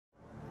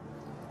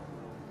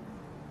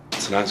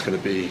tonight's going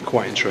to be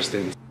quite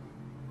interesting.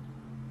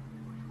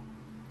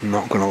 I'm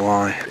not going to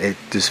lie, it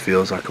just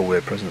feels like a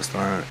weird presence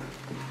tonight.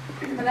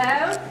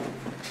 Hello?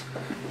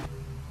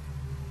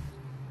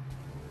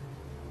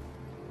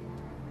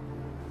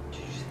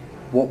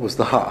 What was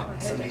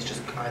that? Somebody's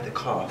just either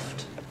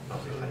coughed, not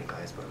really any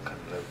guys, but I'm kind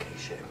of low-key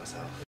shitting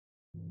myself.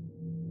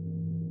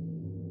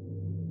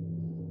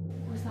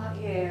 Was that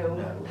you?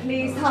 No.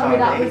 Please tell me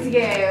that was you.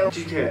 Did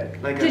you hear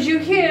it? Did you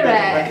hear it?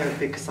 Like a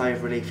big sigh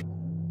of relief.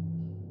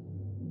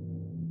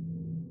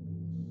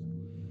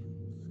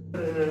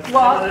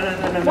 What?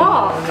 No.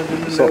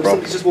 What?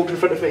 Somebody's just walked in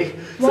front of me.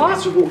 What?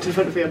 Somebody's just walked in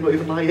front of me, I'm not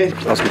even lying.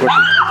 Ask a question.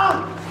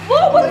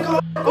 What was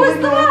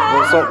that?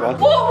 What's up, man?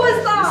 What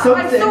was that?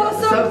 Something. I saw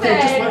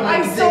something. Just went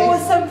like I saw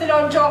this. something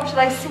on Josh, and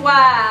I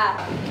swear.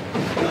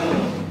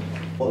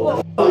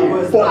 What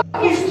was that?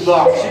 You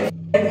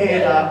didn't hear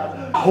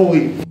that?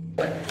 Holy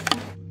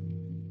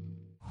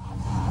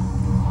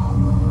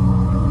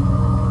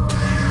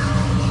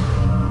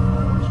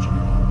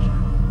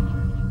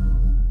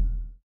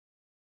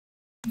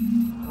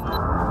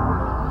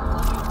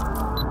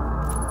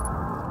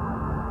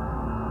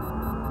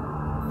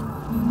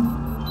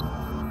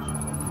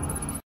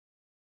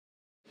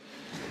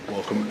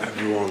Welcome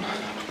everyone.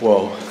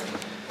 Well,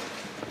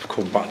 I've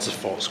come back to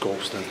Fort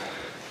Scopeston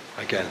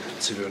again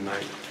to do a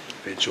night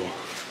vigil.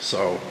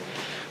 So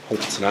hope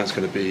tonight's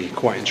going to be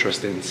quite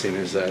interesting, seeing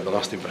as the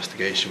last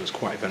investigation was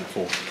quite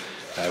eventful.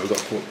 We've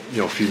got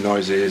a few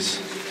noises,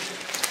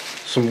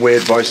 some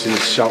weird voices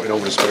shouting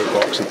over the spirit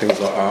box and things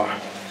like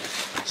that.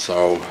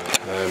 So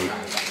I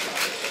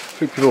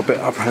think people are a bit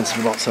apprehensive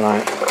about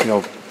tonight.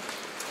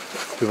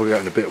 People are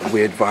getting a bit of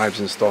weird vibes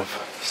and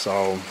stuff.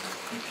 So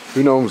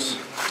who knows?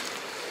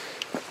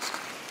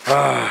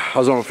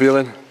 How's everyone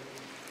feeling? I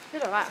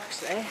feel alright,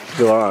 actually.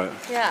 Feel alright?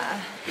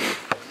 Yeah.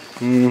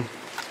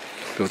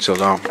 Feel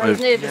chilled out. I was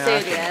nervous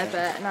earlier,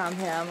 but now I'm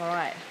here, I'm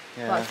alright.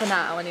 Yeah. Well, for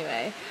now,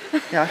 anyway.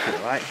 Yeah, I feel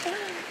alright.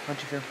 How do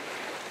you feel?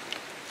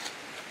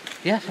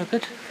 Yeah, I feel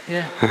good.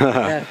 Yeah.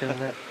 Yeah, I feel it.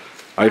 How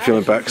are you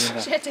feeling, Bex?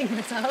 Shitting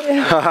myself.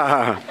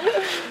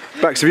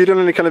 Bex, have you done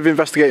any kind of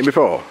investigating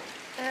before?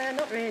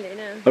 Not really,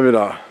 no. Have you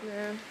not?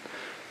 No.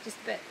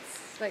 Just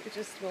bits, like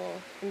just more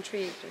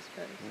intrigued, I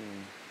suppose.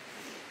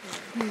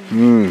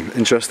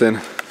 Interesting.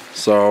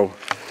 So,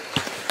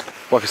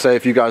 like I say,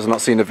 if you guys have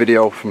not seen the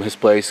video from this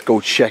place, go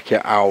check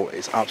it out.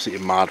 It's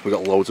absolutely mad. We've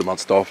got loads of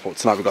mad stuff. But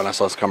tonight we've got an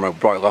SLS camera. We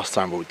brought it last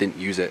time, but we didn't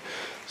use it.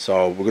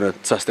 So we're going to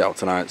test it out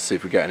tonight, see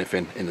if we get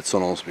anything in the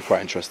tunnels. It'll be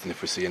quite interesting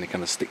if we see any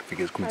kind of stick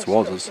figures coming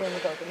towards us.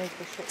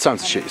 Time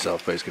to shit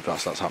yourself, basically, if that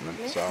starts happening.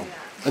 So,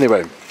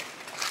 anyway,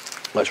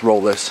 let's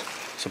roll this.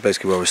 So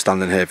basically where we're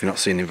standing here, if you've not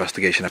seen the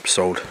investigation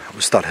episode,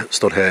 we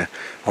stood here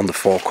on the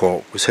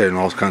forecourt, was hearing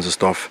all kinds of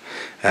stuff.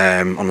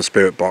 On the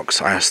spirit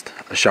box, I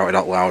shouted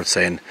out loud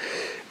saying,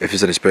 if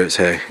there's any spirits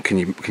here, can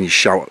you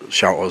shout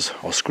us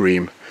or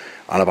scream?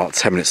 And about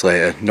 10 minutes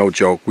later, no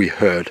joke, we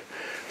heard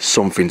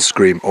something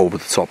scream over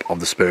the top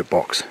of the spirit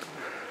box.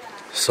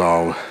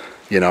 So,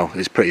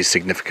 it's pretty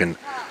significant.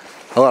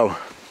 Hello?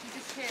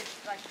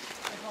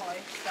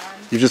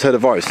 You just heard a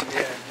voice? It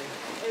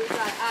was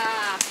like,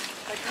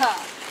 like her.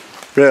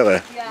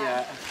 Really?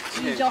 Yeah.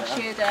 Josh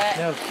heard it.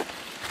 No.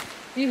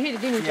 You heard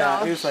it, didn't you,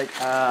 Josh? Yeah, it was like,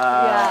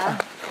 Yeah.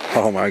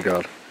 Oh my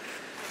god.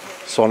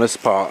 So on this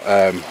part,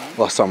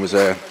 last time I was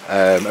here,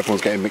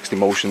 everyone's getting mixed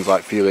emotions,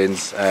 like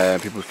feelings,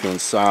 people feeling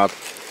sad,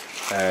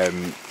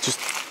 just,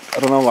 I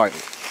don't know, like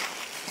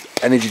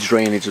energy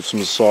drainage of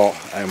some sort,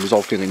 and we was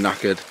all feeling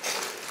knackered.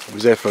 I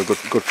was there for a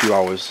good few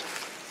hours.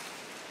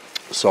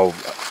 So,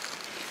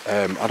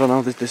 I don't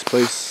know, this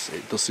place,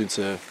 it does seem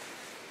to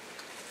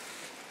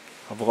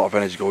have a lot of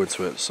energy going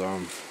to it, so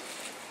I'm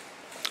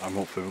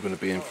hopefully we're going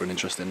to be in for an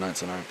interesting night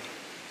tonight.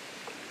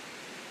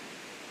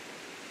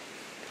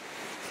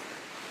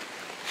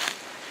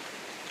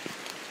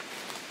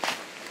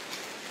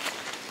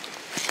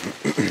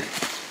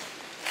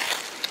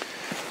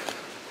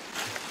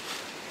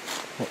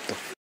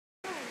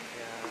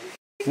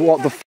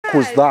 What the f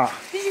was that?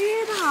 Did you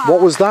hear that?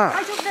 What was that?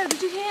 I don't know,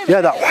 did you hear it?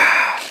 Yeah, that.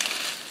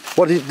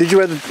 What did you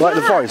hear the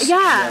voice?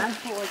 Yeah.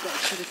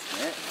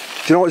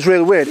 Do you know what's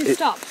really weird? You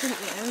stopped, didn't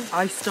you?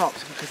 I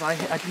stopped because I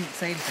didn't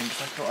say anything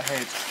because I thought I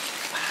heard.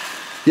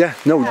 Yeah,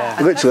 no,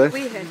 literally.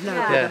 We heard,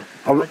 Yeah.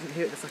 I I didn't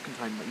hear it the second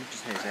time, but you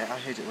just heard it. I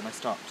heard it when I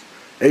stopped.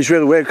 It's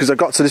really weird because I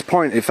got to this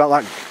point, it felt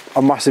like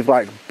a massive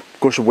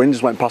gush of wind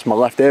just went past my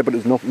left ear, but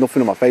there's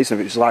nothing on my face, and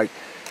it was like,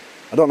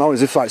 I don't know,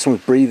 as if like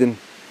someone's breathing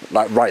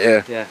like right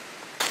here. Yeah.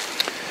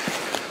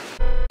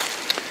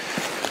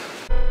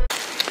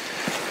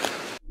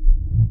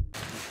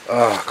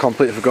 I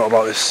completely forgot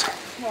about this.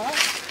 What?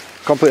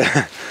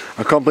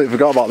 I completely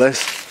forgot about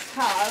this.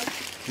 How?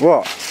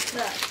 What?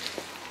 Look.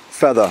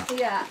 Feather.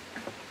 Yeah.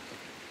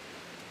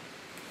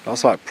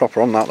 That's like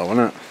proper on that though,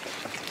 isn't it?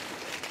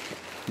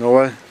 No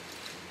way.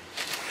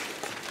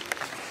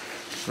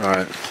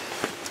 Right.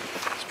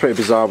 It's pretty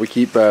bizarre. We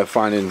keep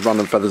finding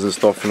random feathers and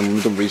stuff, and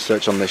we've done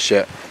research on this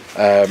shit.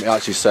 It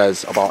actually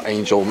says about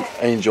angel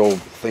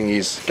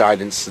thingies,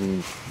 guidance,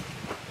 and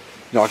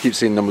I keep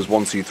seeing numbers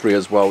 1, 2, 3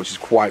 as well, which is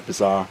quite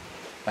bizarre.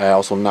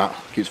 Also Nat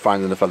keeps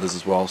finding the feathers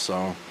as well,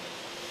 so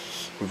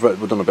we've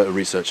done a bit of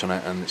research on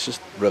it, and it's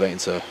just relating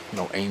to, you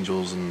know,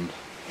 angels and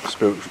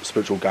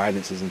spiritual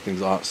guidances and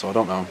things like that. So I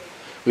don't know.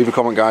 Leave a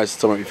comment, guys,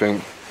 tell me what you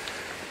think.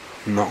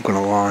 I'm not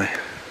gonna lie,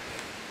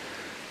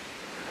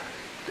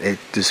 it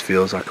just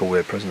feels like a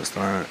weird presence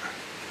tonight.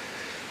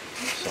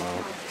 So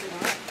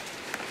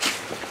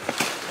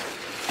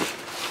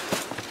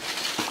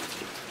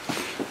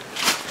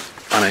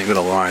I ain't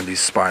gonna lie, these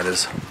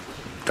spiders,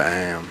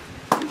 damn.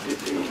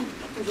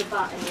 There's a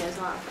bat in here as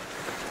well.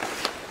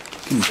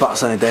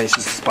 Bats any day, it's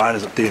just the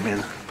spiders that do me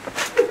in.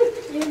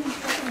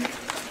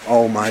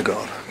 Oh my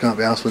god, can't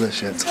be arsed with this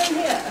shit. One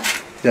here?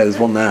 Yeah, there's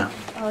one there.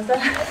 Oh, is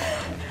there?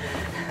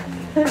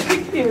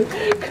 You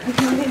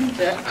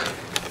ninja.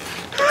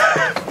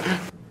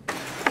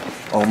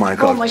 Oh my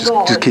god, Oh my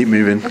God. just keep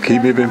moving,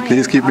 keep moving,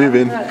 please keep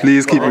moving,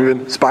 please keep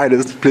moving.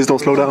 Spiders, please don't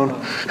slow down.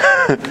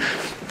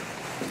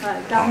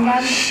 Down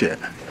again. Shit.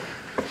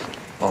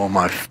 Oh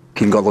my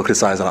fucking god, look at the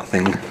size of that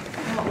thing.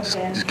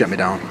 Just get me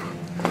down.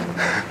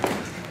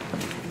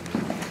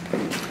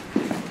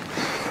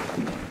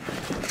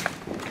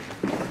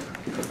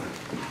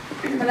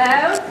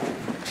 Hello?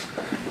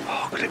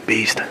 Oh, look at the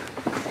beast.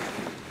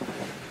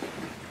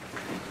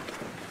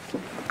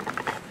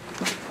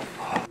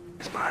 Oh,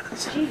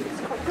 spiders. Jesus,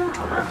 what's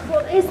that?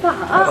 What is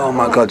that? Oh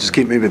my god, just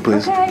keep moving,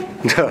 please. Okay.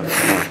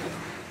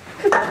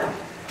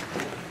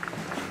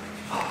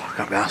 Oh, I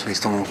can't be arsed with these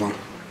tunnels, man.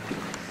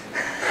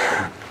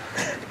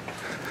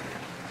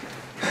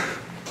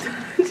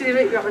 Do you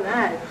think you're on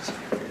edge?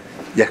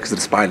 Yeah, because of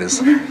the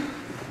spiders.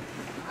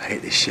 I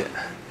hate this shit.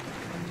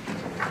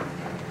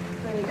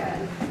 Where are you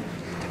going?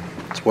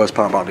 It's the worst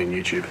part about doing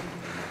YouTube.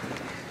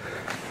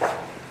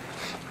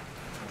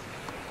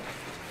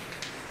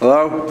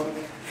 Hello?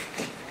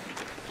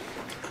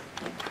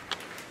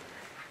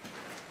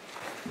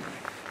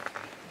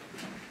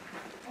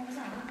 What was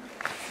that?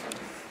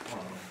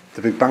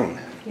 The Big Bang?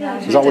 Yeah.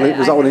 Was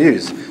that what it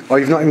used? Oh,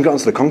 you've not even gotten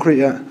to the concrete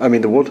yet? I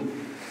mean, the wood?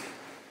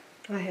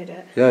 I heard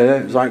it. Yeah,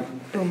 it was like...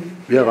 Boom.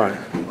 Yeah, right.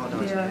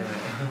 Yeah.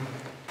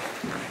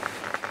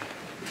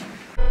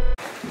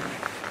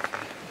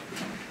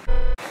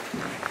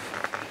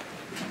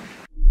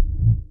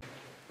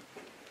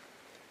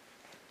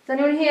 Is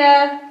anyone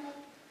here?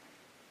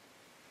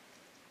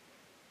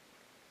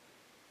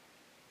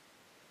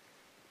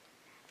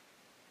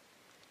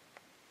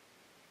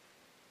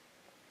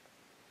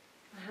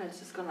 My head's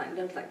just gone like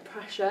loads like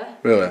pressure.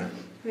 Really?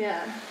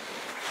 Yeah.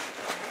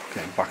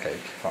 Getting backache,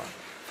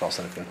 if that's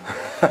anything.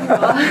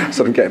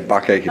 So I'm getting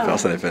backache if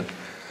that's anything.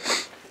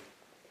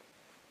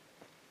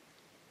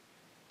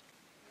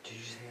 Did you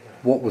just hear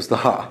that? What was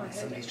that?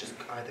 Somebody's just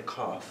either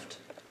coughed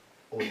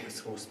or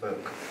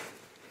spoke.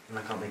 And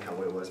I can't make out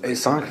what it was. It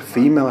sounded like a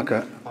female, like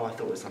a... Oh, I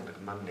thought it sounded like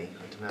a manly. I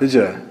don't know. Did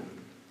you? I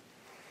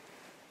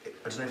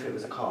don't know if it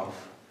was a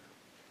cough.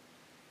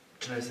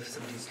 Do you know if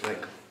somebody's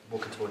like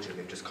walking towards you and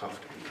they've just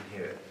coughed, but you can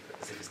hear it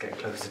as if it's getting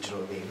closer, do you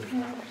know what I mean?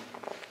 Yeah.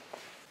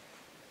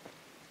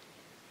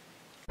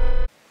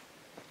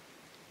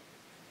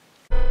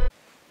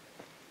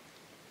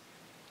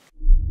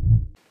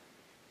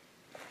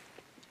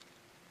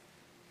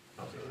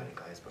 Not really funny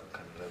guys, but I'm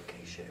kind of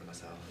low-key shitting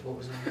myself. What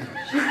was that?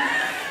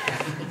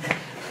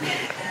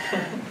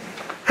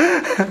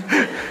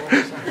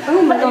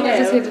 Oh my god, I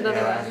just heard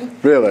another one.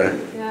 Really?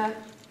 Yeah.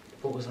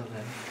 What was that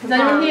then? Is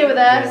anyone here with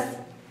us?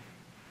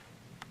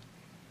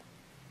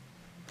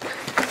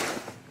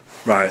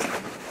 Right.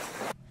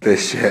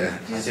 This shit. I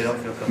did not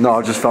feel comfortable. No,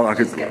 I just felt like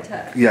it...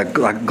 Yeah,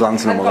 like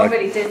glancing I've on my got leg.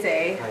 really dizzy. Do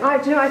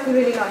you know I feel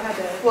really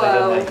lightheaded?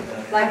 Whoa.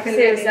 Like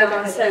seriously, I've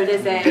got so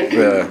dizzy.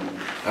 Yeah.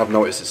 I've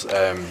noticed it's,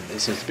 it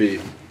seems to be...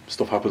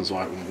 Stuff happens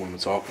like when we're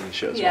talking and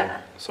shit as Yeah.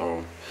 well.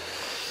 So...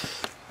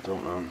 I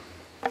don't know.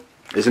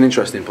 It's an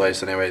interesting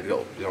place anyway.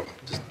 You know,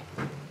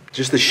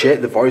 just the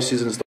shit, the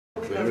voices and stuff.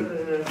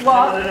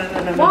 What?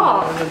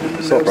 What?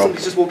 What's up, bro?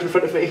 Somebody's just walked in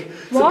front of me.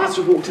 What? Somebody's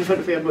just walked in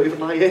front of me, I'm not even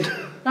lying. An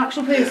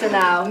actual person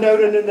now?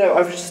 No,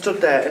 I've just stood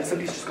there and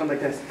somebody's just gone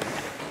like this.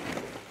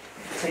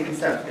 Taking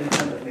steps in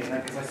front of me and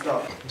then because I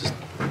stopped.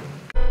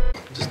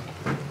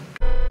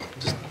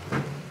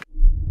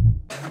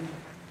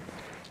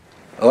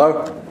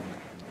 Hello?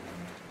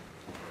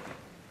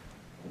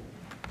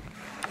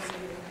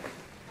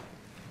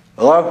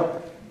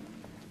 Hello?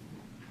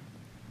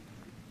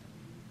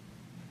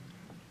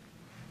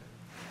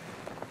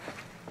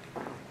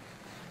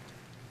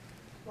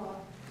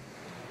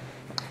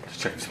 Just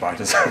checking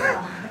spiders.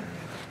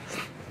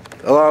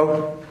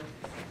 Hello?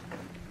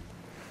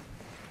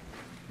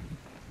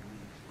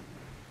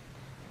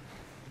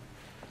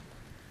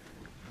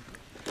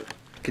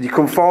 Can you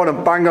come forward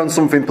and bang on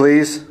something,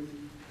 please?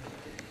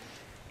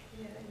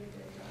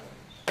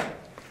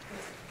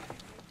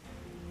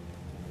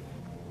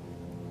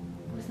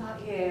 Was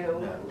that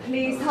you?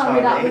 Please tell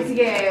me that was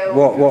you.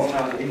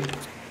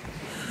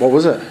 What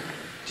was it?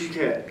 Did you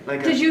hear it?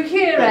 Like Did you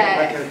hear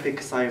like it? a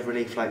big sigh of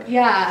relief, like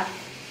Yeah.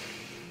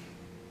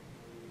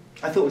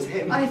 I thought it was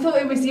him. I thought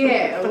it was you.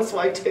 That's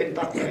why I turned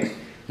that way.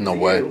 No Was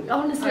it way. you?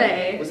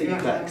 Honestly. Was it you,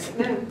 Lex?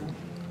 No.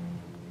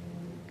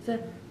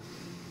 So,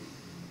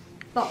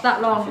 Not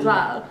that long as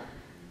well.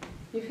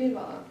 You feel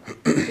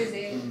what?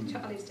 Dizzy.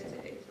 Charlie's dizzy.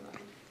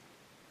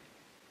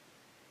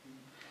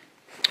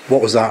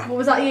 What was that? What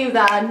was that you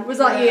then? Was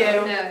that you?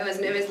 No, it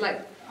wasn't. It was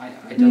like. I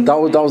don't.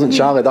 That wasn't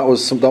Charlie. That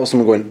was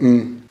someone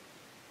going.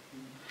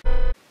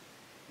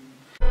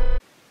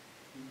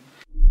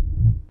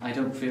 I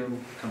don't feel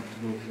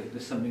comfortable with it.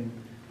 There's something.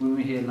 When we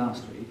were here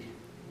last week,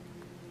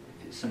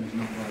 something's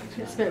not right.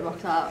 It's spirit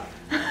box out.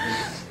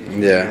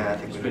 Yeah. I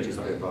think we're just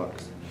a bit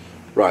box.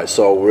 Right,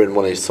 so we're in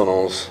one of these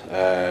tunnels.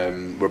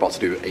 We're about to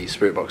do a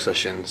spirit box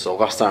session. So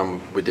last time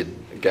we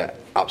didn't get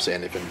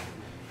absolutely anything.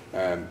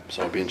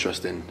 So it'll be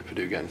interesting if we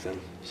do get anything.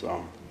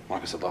 So,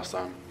 like I said last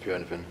time, if you hear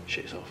anything,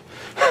 shit yourself.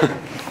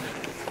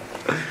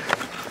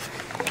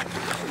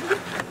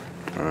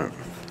 Alright.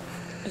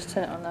 Just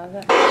turn it on now, is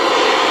it?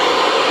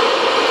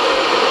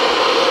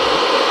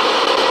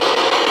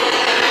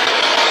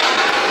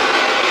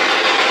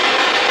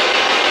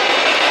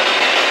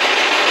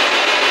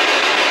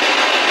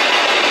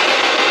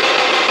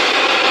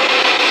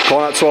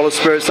 Calling out to all the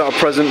spirits that are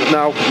present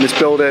now in this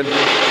building.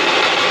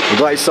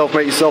 Let yourself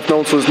make yourself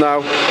known to us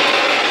now.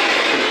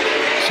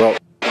 So.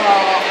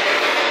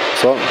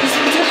 So.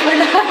 Touch my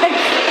leg.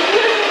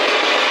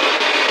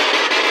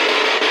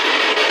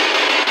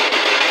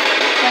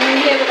 Can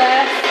you hear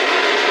this?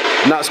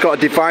 Nat's got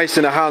a device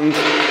in her hand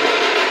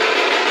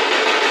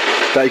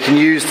that he can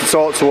use to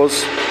talk to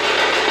us.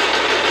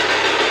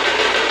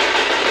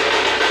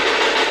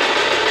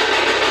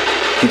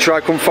 Can you try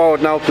to come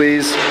forward now,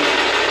 please?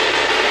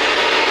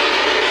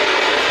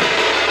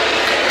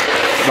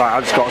 Right,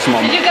 I just got some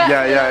on.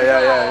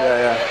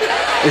 Yeah.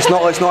 It's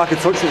not like a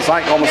touch. It's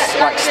like almost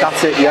like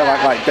static. Yeah,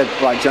 like dead,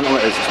 like gentle.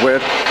 It is. It's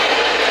weird.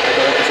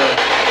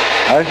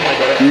 Hey,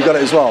 you got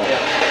it as well.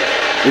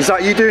 Is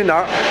that you doing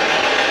that?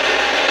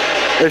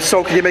 If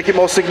so, can you make it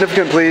more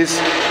significant, please?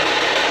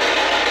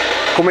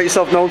 Come make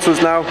yourself known to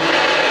us now.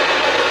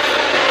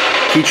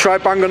 Can you try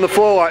bang on the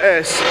floor like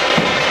this?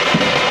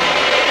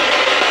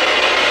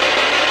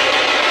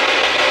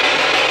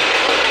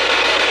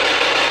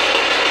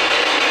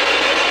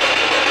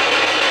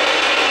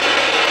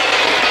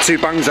 Two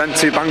bangs then,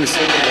 two bangs.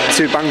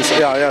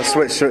 Yeah,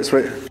 switch.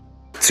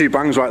 Two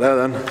bangs right there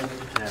then.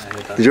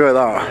 Did you hear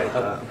that?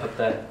 Up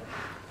there.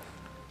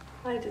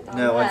 I did that.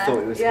 No, I thought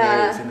it was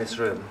here, it's in this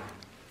room.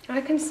 I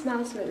can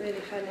smell something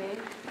really funny.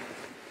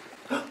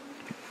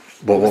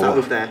 What was that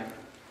over there?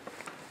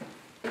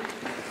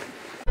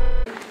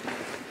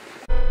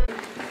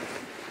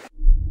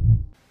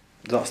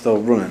 Is that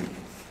still running?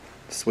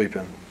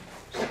 Sweeping?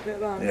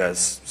 Yeah,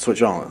 it's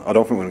switch on. I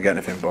don't think we're going to get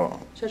anything, but...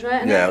 Should I try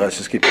it? Yeah, let's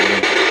just keep it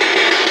running.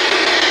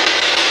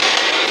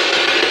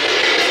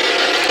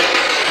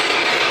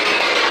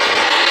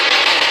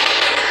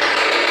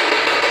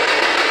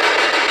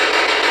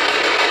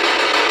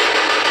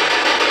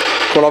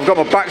 Well, I've got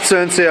my back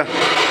turned to you.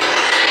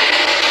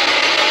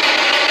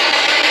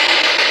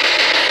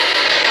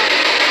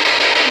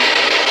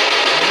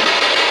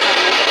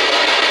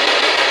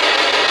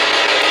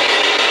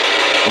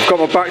 I've got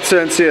my back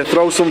turned to you.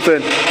 Throw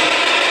something.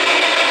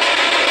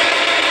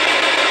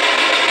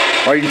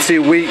 Or you can see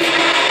weak.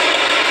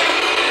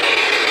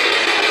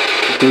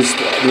 There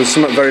was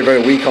something very,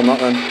 very weak on that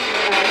then.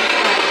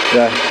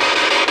 Yeah.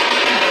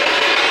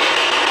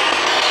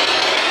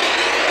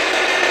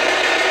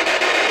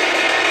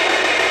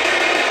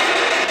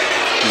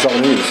 Is that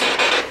one of these?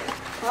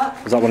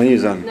 What? Is that one of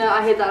these then? No,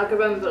 I heard that like a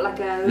rumble, but like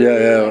a...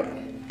 Yeah.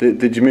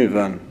 Did you move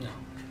then? No.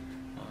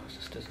 Oh,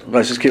 it's just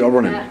Let's just keep on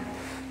running. Yeah.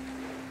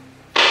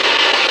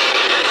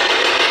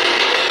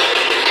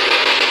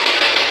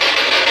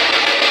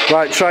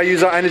 Right, try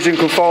use that energy and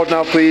come forward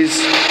now,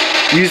 please.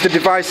 Use the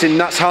device in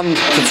Nat's hand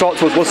to talk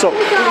to us. What's up?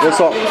 What's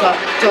up?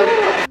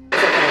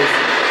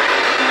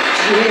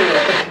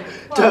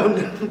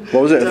 Don't.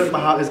 What was it? Don't, my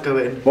heart is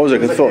going. What was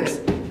it? A Like thud? this.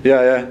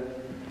 Yeah.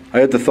 I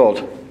heard the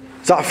thud.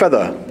 Is that a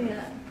feather?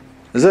 Yeah.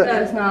 Is it?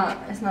 No, it's not.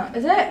 It's not.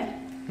 Is it?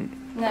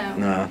 No.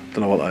 Nah,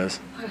 don't know what that is.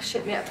 Oh,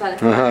 shit me up, feather.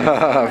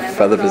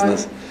 Feather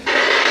business.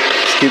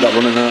 Just keep that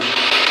running there.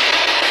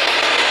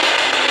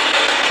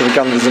 Should we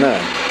gander in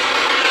air?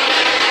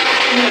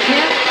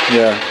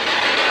 Yeah.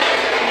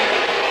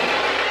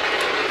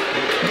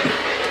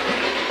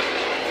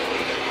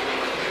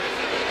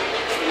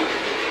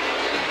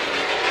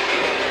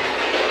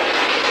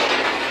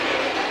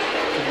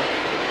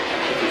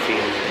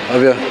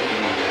 Have you?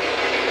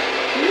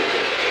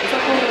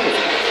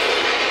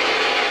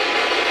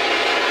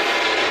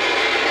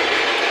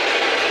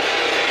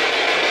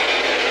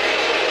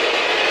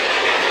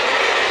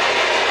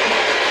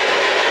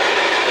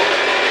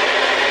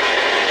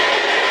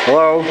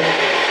 Hello?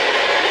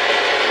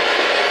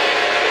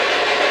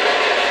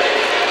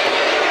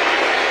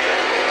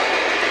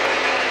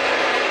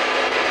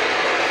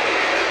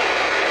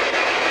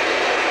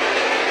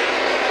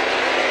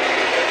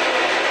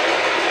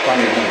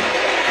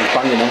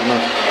 Banging, isn't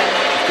it?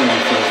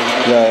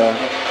 Yeah.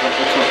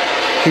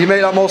 Can you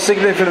make that more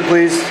significant,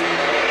 please?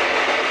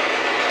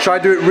 Try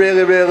to do it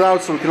really, really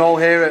loud so we can all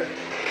hear it.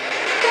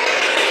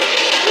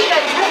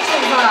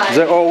 Is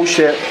it? Oh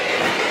shit.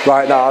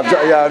 Right now,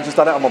 I've just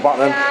done it on my back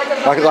then.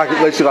 Yeah, like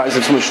literally like as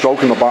if someone's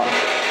stroking my back.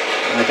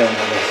 I don't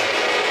know this.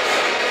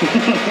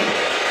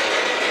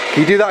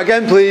 Can you do that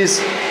again, please?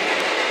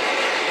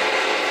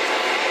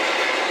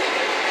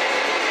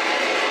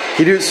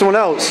 Can you do it to someone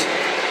else?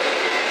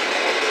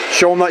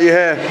 Show them that you're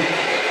here.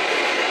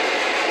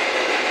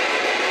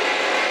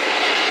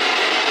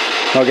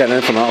 Not getting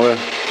anything that way.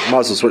 Might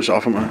as well switch it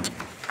off, haven't we?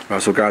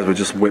 Right, so guys, we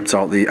just whipped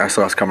out the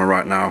SLS camera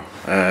right now.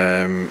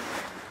 We're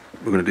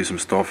going to do some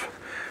stuff.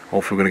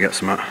 Hopefully we're going to get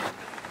some out.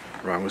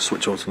 Right, I'm going to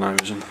switch over to night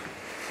vision.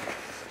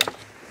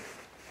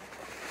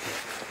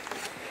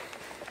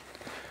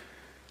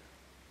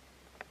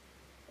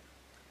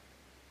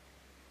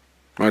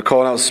 Right,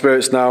 calling out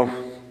spirits now.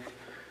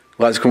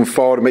 Let's come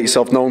forward and make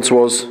yourself known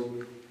to us.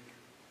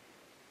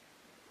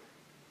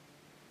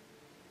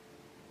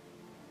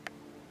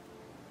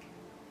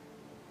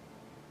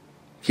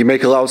 Can you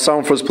make a loud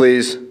sound for us,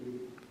 please?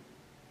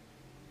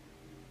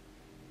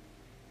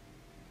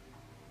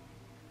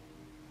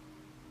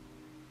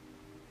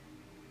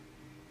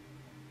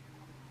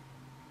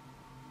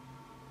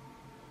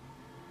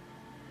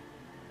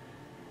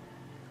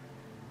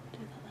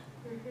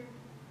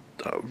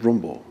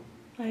 Rumble.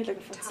 I heard like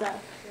a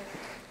footstep.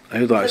 I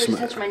heard like Just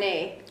something. touched my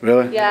knee.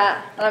 Really?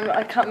 Yeah, and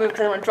I can't move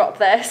because I want to drop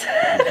this.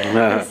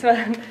 Yeah. This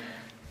one.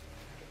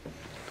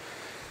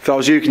 If that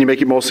was you, can you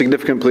make it more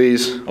significant,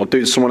 please? Or do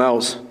it to someone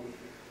else?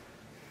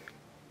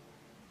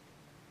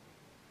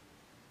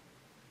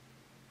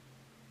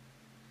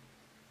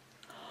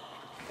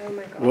 Oh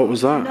my god. What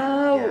was that?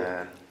 No.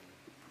 Yeah.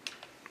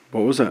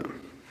 What was it?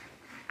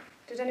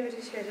 Did anybody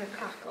hear the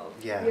cackle?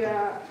 Yeah.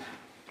 Yeah.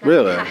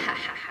 Really?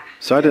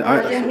 So I didn't.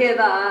 I didn't hear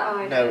that. Oh,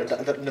 I No,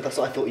 did. no, that's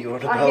what I thought you were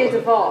on about. I heard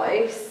a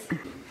voice.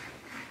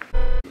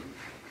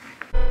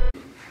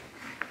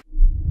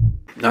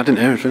 I didn't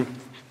hear anything.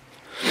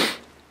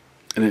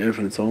 I didn't hear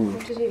anything at all.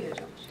 What did you hear,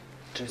 Josh?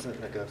 Just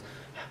something that goes.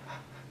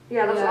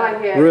 Yeah, that's Yeah. what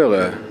I hear.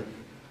 Really?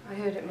 I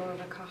heard it more of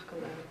a cackle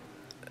then.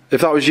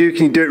 If that was you,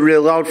 can you do it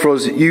real loud for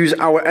us? Use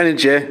our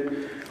energy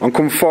and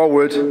come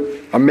forward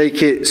and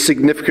make it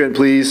significant,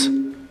 please. Do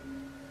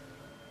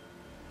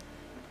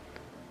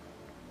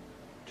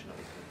you know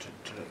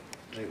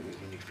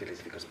when you feel as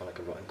if you could smell like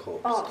a rotten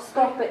corpse? Oh,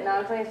 stop it now.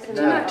 I have to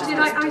No, know. just- Did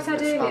like I doesn't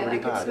said it smell earlier, really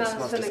I could bad? It smell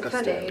smells something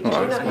disgusting. funny. Do Do you Alright,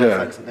 know It that? smells yeah.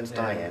 like something's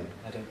dying.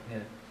 I don't, yeah.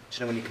 Do you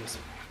know when you can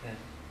Yeah.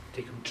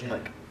 do you know,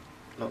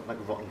 not like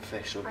rotten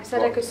fish or I said I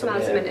rotten could smell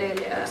something,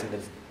 something earlier.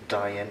 something's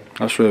dying.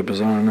 That's really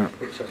bizarre, isn't it?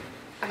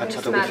 I I can tried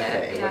to smell whiff it,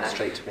 it went yeah.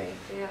 straight to me.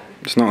 Yeah.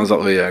 It's not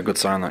exactly a good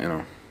sign, that, you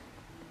know.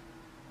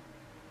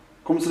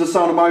 Come to the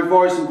sound of my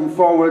voice and come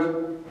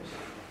forward.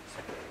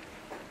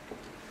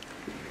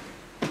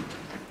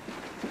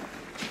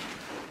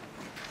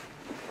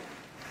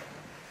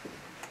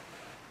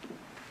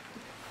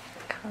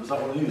 Was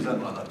that one of you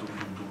then, like that?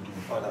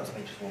 Oh, that was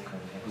me just walking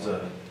over. Was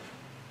it?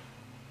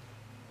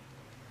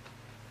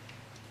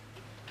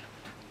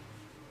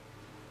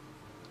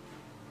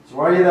 So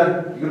why are you then?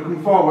 You're going to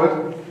come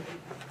forward,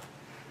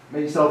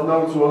 make yourself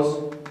known to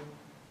us.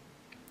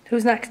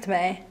 Who's next to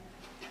me?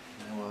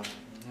 You know what?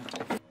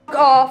 Fuck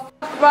off.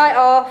 Right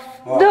off.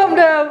 What?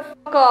 No.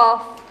 Fuck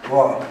off.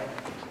 What?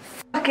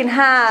 Fucking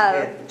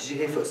hell. Did you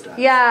hear footsteps?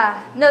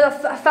 Yeah. No,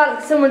 I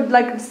felt someone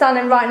like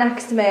standing right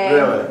next to me.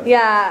 Really?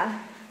 Yeah.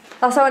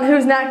 That's why I went,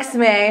 who's next to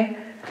me?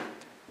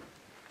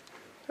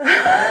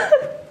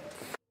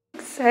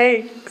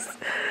 Sakes.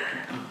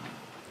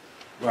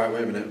 Right,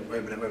 wait a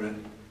minute.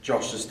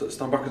 Josh, just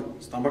stand back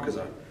as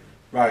that.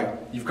 Right,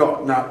 you've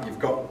got,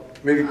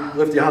 maybe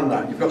lift your hand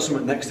out, you've got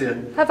something next to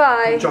you. Have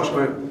I? Josh,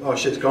 wait, oh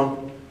shit, it's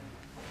gone.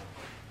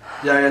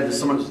 Yeah, there's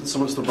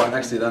someone stood right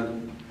next to you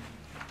then.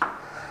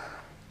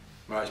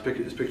 Right, it's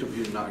picked up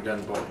you that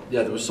again, but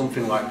yeah, there was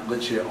something like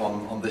literally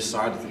on this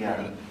side, I think.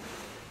 Yeah.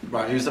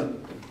 Right, who's that?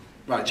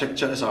 Right, check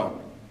this out.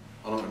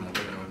 Oh, no, wait a minute,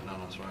 no,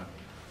 that's right.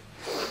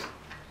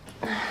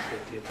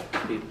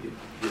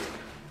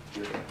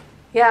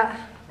 Yeah.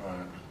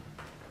 Right.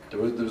 There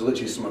was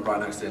literally something right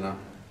next to you now.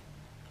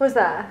 Was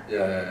there?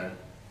 Yeah.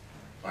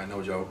 Right,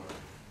 no joke.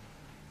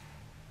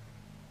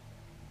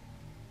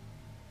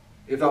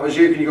 If that was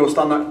you, can you go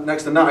stand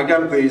next to Nat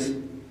again, please?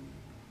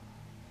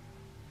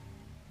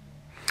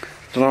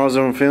 Don't know how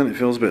everyone feeling. It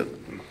feels a bit.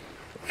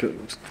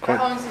 I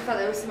honestly felt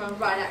there was someone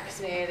right next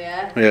to me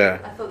earlier. Yeah.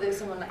 I thought there was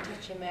someone like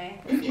touching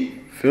me.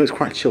 I feel it's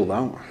quite chilled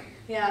out.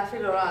 Yeah, I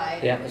feel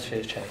alright. The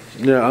atmosphere's changed.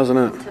 Yeah, hasn't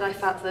it? Until I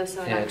felt there was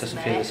someone Yeah, it next doesn't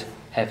to feel me. as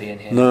heavy in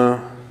here.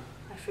 No.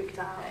 I freaked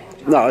out.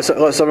 No, let's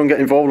everyone get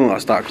involved and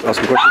let's start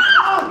asking questions.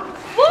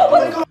 What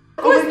was that?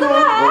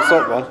 What's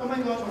up, man? Oh my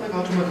god.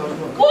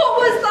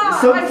 What was that?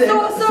 Something-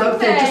 I saw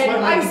something just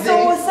went like I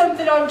saw this.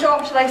 something on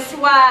Josh and I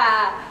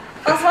swear.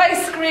 That's why I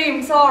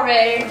screamed,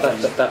 sorry.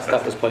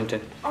 That was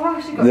pointing. I've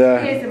actually got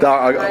Yeah, tears in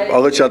that, my I eyes.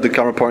 literally had the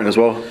camera pointing as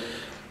well.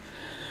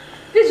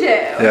 Did you?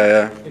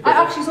 Yeah. I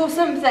actually saw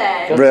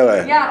something.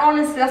 Really? Yeah,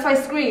 honestly, that's why I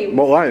screamed.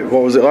 What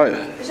What was it like?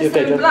 It's just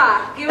something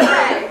black. You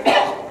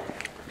okay?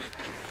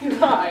 You're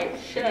right,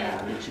 shit. I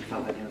literally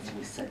felt like I was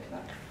really sick there.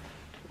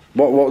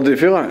 What did it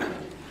feel like?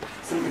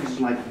 Something just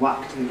like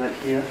whacked me like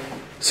here.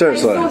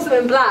 Seriously? I saw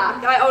something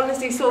black. I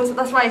honestly saw something.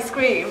 That's why I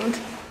screamed.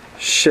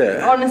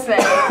 Shit. Honestly.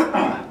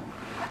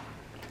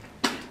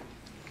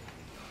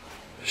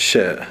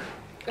 Shit.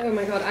 Oh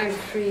my god, I'm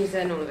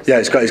freezing all of a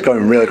Yeah, sudden. it's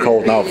going really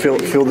cold now.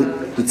 Really, Feel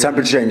really the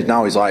temperature change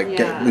now is like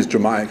Yeah. it's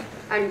dramatic.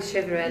 I'm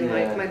shivering,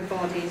 like my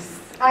body's...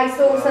 I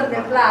saw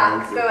something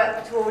black go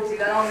up towards you,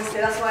 and honestly,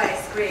 that's why I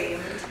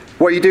screamed.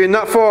 What are you doing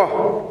that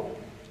for?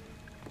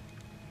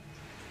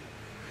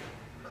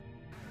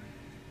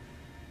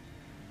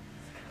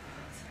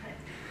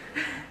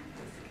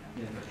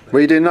 What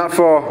are you doing that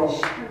for?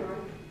 What's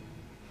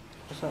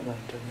that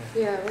like doing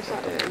there? Yeah, what's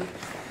that doing?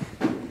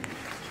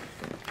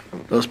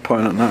 That's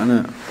pointing at that,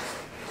 isn't it?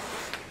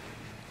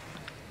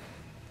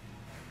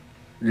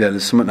 Yeah,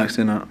 there's something next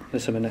to that.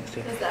 There's something next to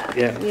you. Is there?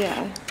 Yeah,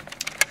 Yeah.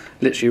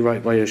 literally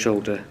right by your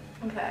shoulder.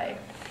 Okay.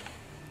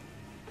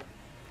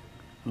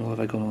 Oh, have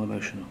I gone all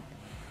emotional?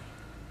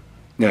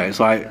 Yeah, it's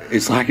like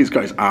it's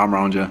got its arm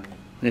around you.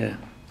 Yeah.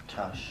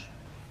 Tash.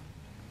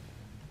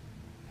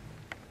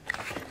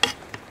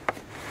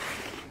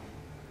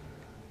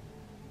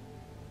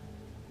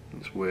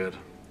 It's weird.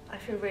 I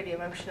feel really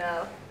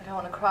emotional. I don't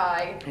want to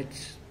cry.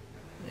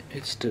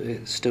 It's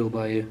still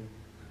by you.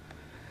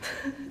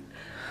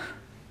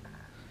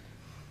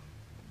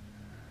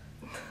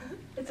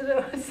 I don't know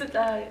what to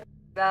say.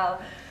 Now,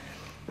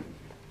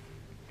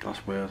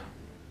 That's weird.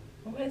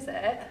 what is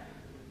it?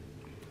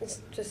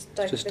 It's just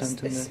like just this,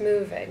 standing it's there.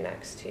 moving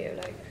next to you,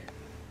 like...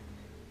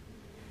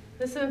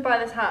 There's something by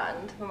this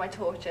hand where my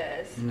torch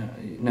is. No,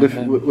 Lift-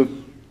 no. lift-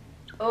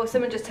 Oh,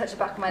 someone just touched the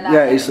back of my leg.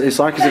 yeah, it's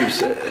like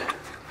as if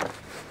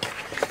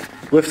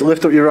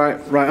lift up your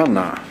right hand.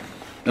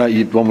 That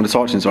you one with the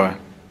torch in. Sorry.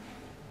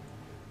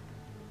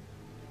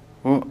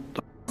 What?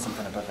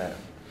 Something above it.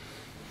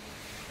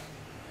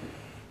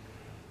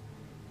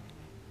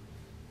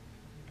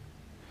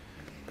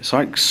 It's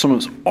like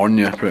something's on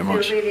you, pretty I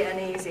much. feel really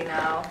uneasy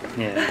now.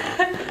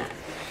 Yeah.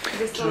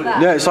 Is it still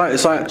there? Yeah, it's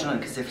like Do you know,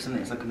 because if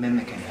something's like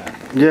mimicking her.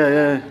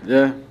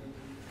 yeah.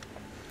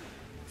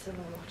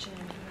 Someone watching.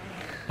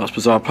 That's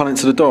bizarre. Pan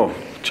into the door,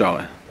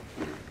 Charlie.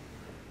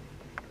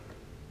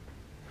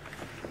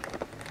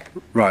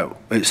 Right,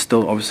 it's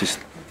still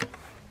obviously.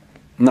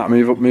 Nah,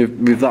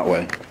 move that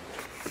way.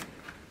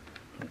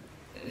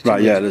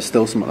 Right, yeah, there's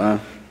still something there.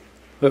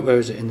 Where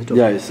is it in the door?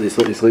 Yeah, it's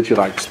literally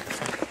like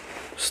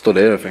stood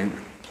here, I think.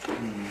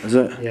 Is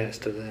it? Yeah, it's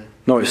still there.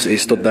 No,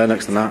 he's stood there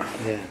next to that.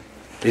 Yeah.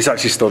 He's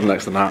actually stood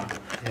next to that.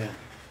 Yeah.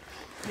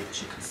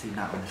 Because you can see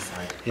that on this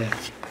side. Yeah.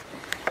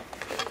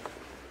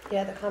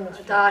 Yeah, the camera's...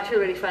 I feel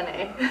really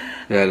funny.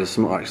 Yeah, there's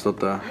something like stood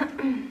there.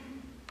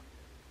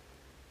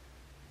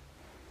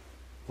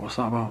 What's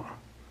that about?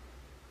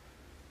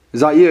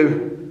 Is that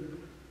you?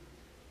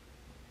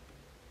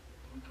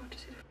 Oh my god,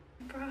 just see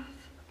the breath.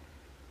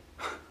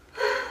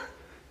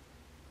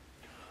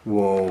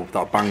 Whoa,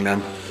 that bang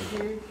then.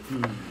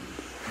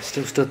 It's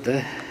still stood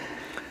there.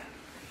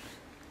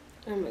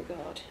 Oh my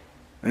god.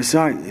 It's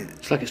like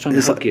It's like it's trying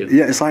to hug you.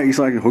 Yeah, it's like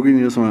hugging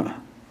you or something.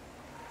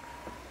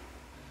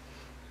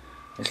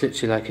 It's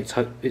literally like it's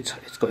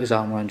got his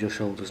arm around your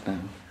shoulders now.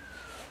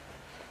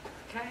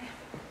 Okay.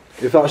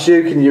 If that's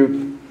you, can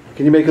you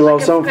make a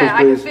loud sound for us, I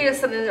can please? feel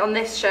something on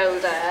this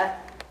shoulder. Am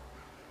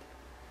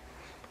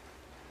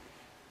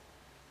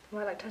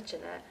I like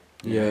touching it?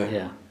 Yeah.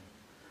 Yeah.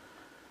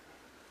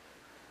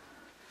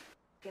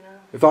 You know?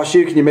 If that's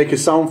you, can you make a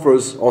sound for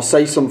us or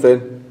say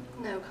something?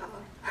 No,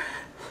 Carl.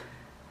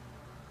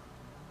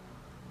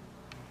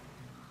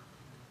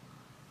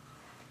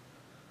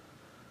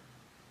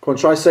 Come on,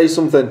 try say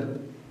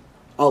something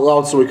out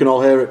loud so we can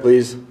all hear it,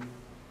 please.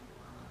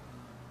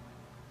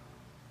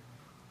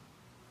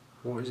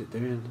 What is it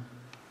doing?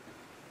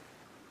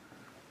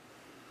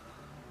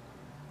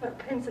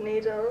 Like pins and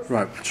needles.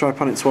 Right, try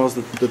pan it towards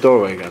the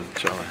doorway again,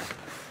 Charlie.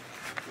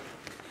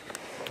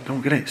 I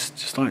don't get it. It's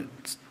just like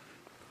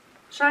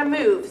Should I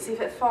move to see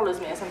if it follows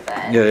me or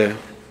something? yeah.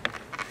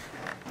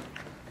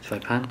 Should I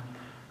pan?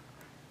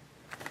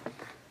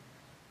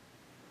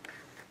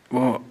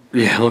 What?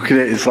 Yeah, look at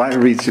it. It's like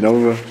reaching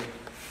over.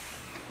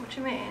 What do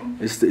you mean?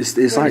 It's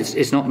like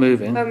It's not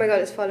moving. Oh my god,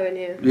 it's following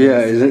you. yeah.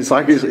 It's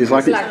like it's It's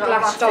like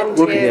latched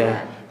onto Look you. at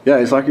Yeah. yeah.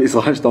 It's like it's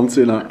latched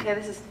onto that. Okay,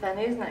 this is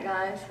funny, isn't it,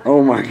 guys?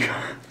 Oh my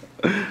god.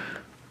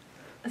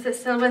 Is it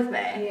still with me?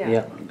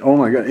 Yeah. Oh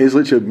my god. It's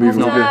literally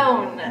moving up here.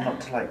 Down.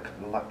 Not to like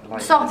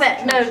Stop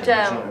it, no, situation, do you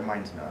know don't. what it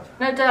reminds me of?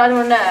 No, don't, I don't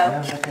want to know. No,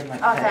 nothing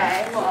like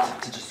Okay, this.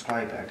 what? To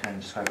describe it, I can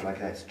describe it like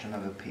this. Do you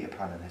remember Peter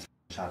Pan and his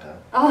shadow?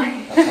 Oh,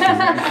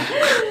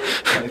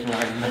 Not even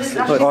like a message.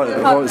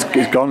 Oh, it's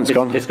gone. It's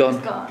gone. It's gone.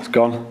 it's gone. It's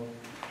gone.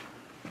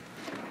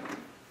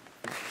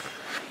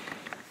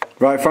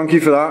 Right, thank you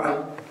for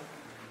that.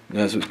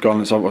 Yeah, so it's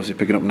gone. It's obviously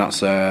picking up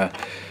Nat's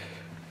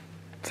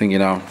thingy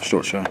now,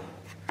 structure.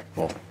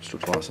 Well,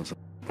 structural license,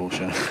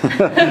 bullshit.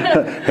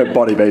 Her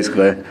body,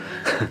 basically.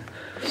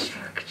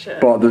 Structure.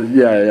 But,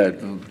 yeah,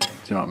 do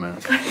you know what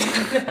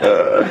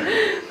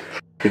I mean?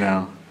 You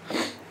know.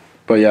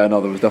 But yeah, no,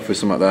 there was definitely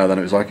something there. Then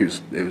it was like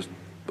it was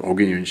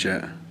hugging you and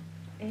shit.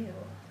 Ew.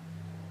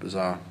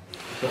 Bizarre.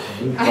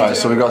 Right,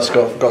 so we've got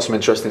some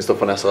interesting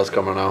stuff on SLS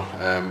camera now.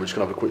 We're just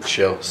going to have a quick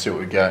chill, see what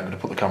we get. I'm going to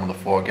put the camera on the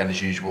floor again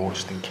as usual,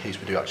 just in case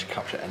we do actually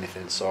capture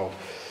anything. So,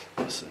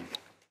 let's see.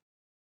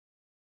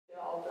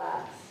 Oh,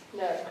 bless.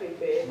 No, it's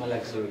creepy. My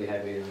legs are really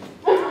heavy.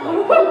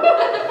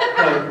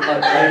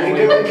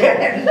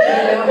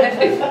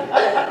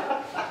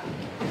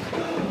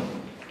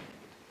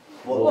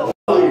 What the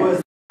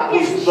fuck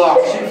was that?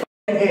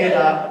 Did you hear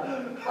that?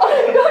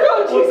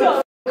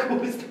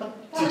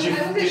 Did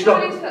you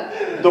not?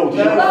 No, did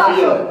you not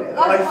feel it?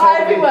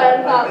 Everyone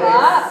about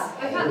that.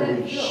 I can't let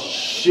it go.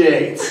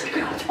 Shit!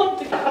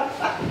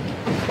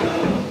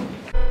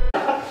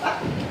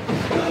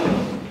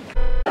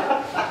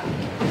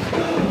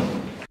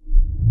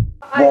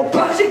 I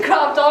actually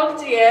grabbed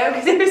onto you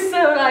because it was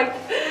so like.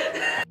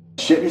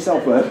 Shit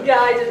yourself, man. Yeah,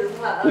 I did as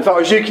well. If I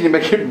was you, can you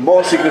make it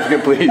more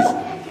significant, please?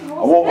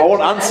 I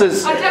want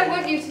answers. I don't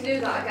want you to do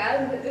that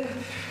again.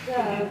 No.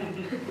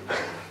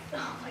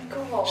 Oh my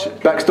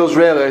god. Bex does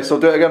really, so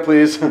do it again,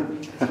 please.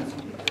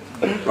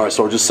 Right,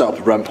 so we'll just set up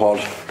a REM pod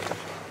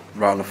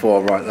right on the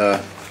floor, right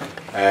there.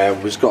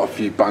 We've just got a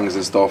few bangs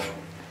and stuff.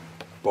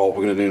 But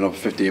we're going to do another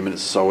 15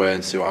 minutes or so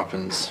and see what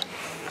happens.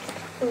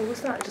 Oh,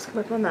 what's that? Just come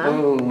up on there.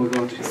 Oh my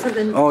god.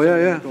 Something. Oh, yeah,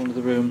 yeah. Go into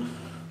the room.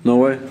 No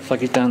way. It's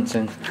like he's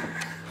dancing.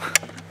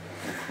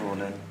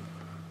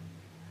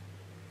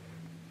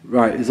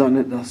 Right, is that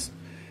it? That's...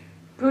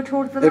 Go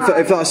towards the light.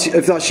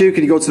 If that's you,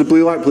 can you go to the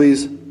blue light,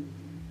 please?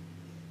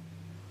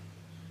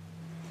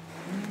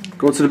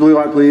 Go to the blue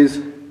light,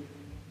 please.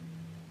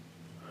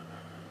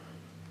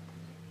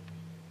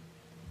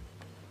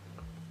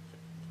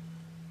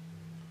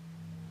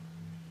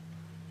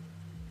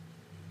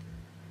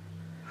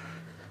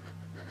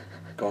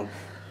 Gone.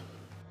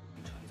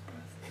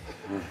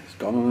 It's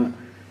gone, isn't it?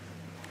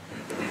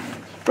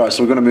 Right,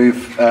 so we're going to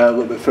move a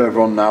little bit further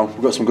on now.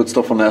 We've got some good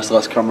stuff on the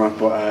SLS camera,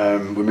 but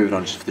we're moving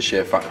on just for the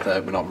sheer fact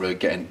that we're not really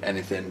getting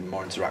anything,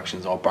 more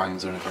interactions or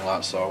bangs or anything like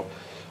that, so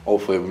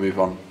hopefully we move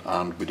on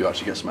and we do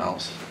actually get something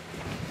else.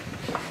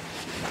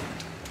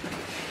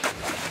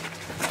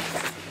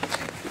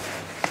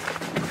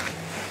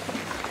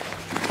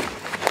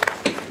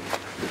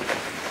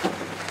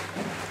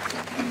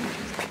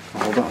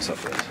 Hold that a sec,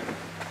 please.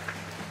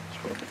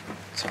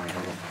 Sorry,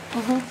 hold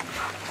on.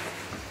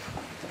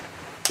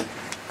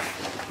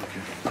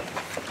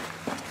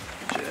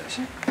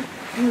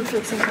 You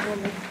feel something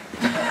on me.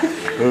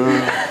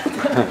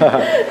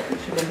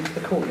 Should we go into the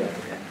courtyard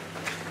again?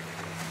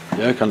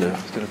 Yeah, I can do.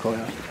 Let's do the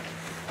courtyard.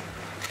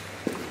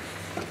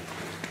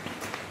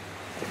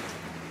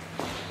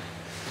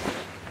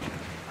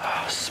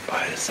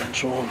 Spider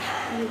Central. You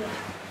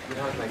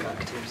know, like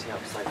activity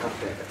outside that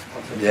bit.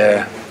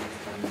 Yeah.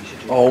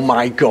 Oh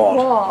my god.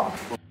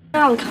 What?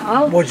 Down,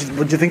 Carl. What do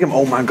you think of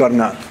oh my god in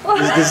that?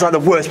 This is like the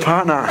worst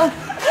part now.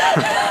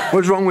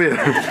 What's wrong with you?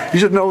 You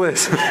should know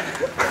this.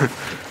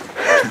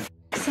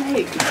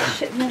 Sake,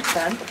 shit me off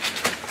then.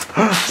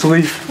 It's a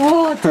leaf.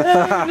 Oh,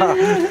 damn.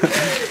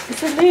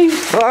 It's a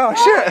leaf. Oh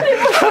shit!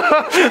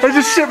 I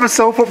just shit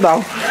myself up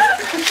now.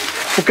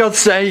 For God's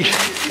sake.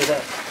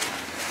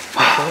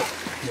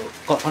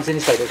 What's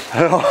inside it?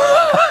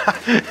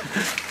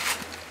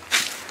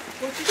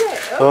 What did you do?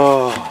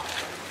 Oh.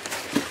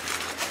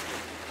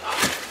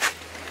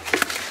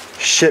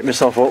 Shit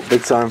myself up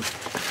big time.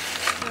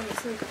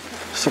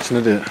 Such an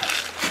idiot.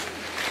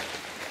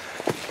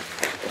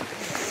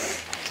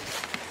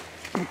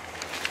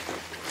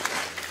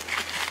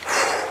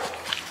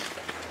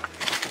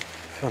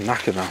 I feel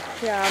knackered now.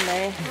 Yeah,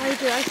 mate. I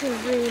do, I feel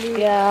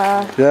really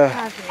Yeah. Yeah.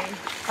 heavy.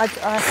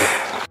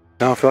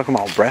 Now I feel like I'm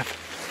out of breath.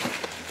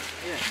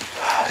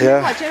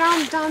 Yeah. What, do you know,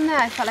 I'm down there,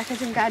 I felt like I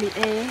didn't get any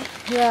air.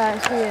 Yeah,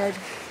 it's weird.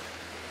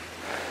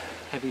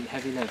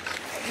 Heavy legs.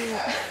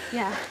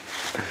 Yeah.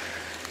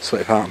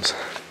 Sweaty palms.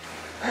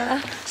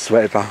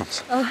 Sweaty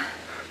palms. Oh.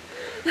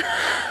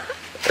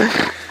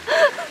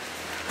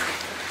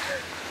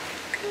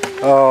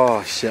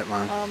 Oh shit,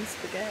 man.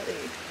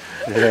 Spaghetti.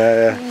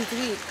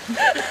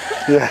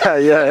 Yeah,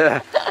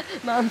 yeah.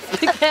 Mom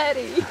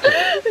spaghetti.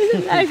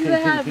 Legs are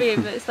heavy,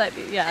 but it's like,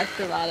 yeah, it's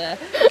still ladder.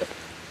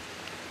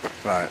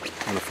 Right,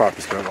 on the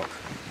 5% box.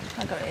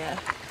 I got it,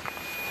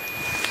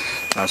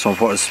 yeah. So I'm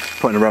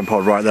putting a REM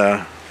pod right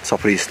there, top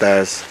of these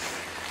stairs.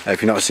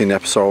 If you've not seen the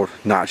episode,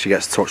 Nat actually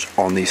gets touched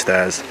on these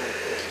stairs.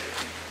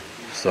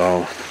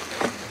 So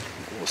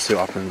we'll see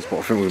what happens, but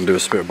I think we're going to do a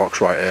spirit box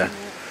right here.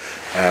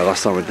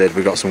 Last time we did,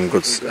 we got some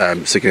good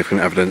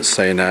significant evidence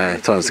saying,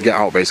 telling us to get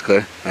out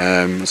basically.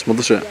 Some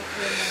other shit.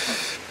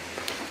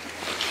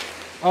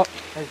 Oh,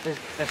 there's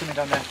something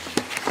down there.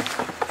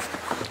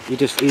 He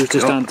was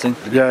just dancing.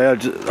 Yeah,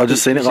 I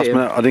just seen it last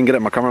minute. I didn't get it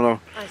in my camera though.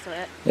 I saw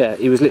it. Yeah,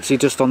 he was literally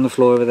just on the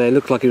floor over there. It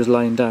looked like he was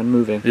lying down,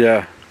 moving.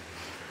 Yeah.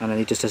 And then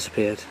he just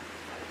disappeared.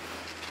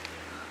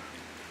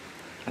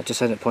 I just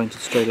had it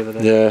pointed straight over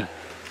there. Yeah.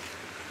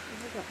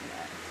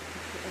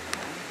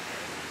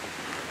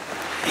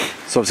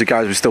 So obviously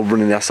guys, we're still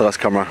running the SLS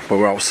camera, but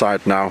we're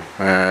outside now.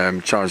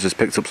 Charles just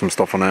picked up some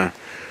stuff on there.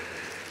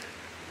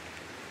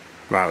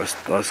 Right,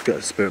 let's get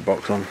the spirit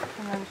box on.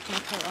 And then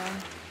just gonna put it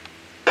on.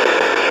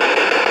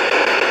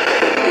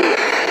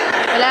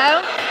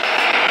 Hello?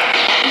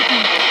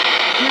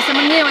 Is there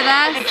someone here with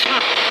us?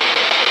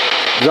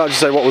 Did I just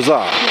say what was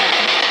that?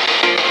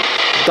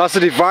 Yeah. That's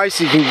a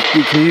device you can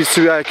use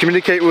to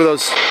communicate with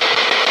us. I'm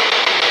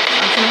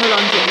just gonna hold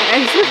on to it,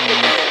 guys.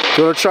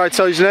 Do you want to try to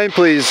tell us your name,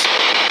 please?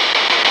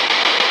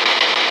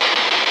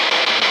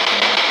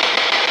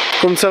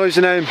 Come tell us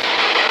your name.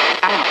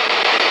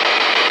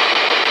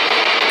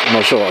 I'm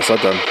not sure what I said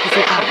then.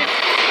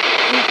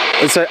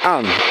 It's say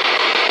Anne.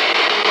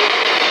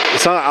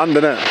 It's not Anne,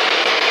 isn't it?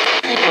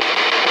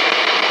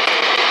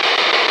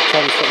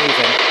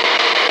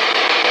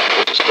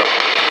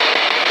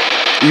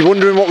 Are you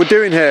wondering what we're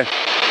doing here?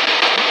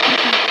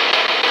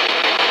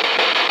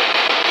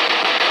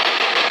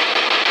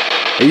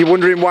 Are you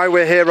wondering why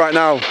we're here right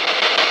now?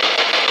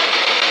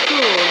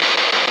 Cool.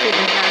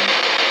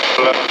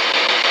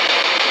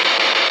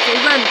 They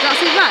run. Does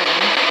he run?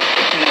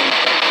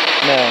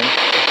 No.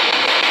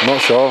 I'm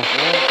not sure.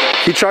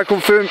 Can you try to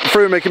come through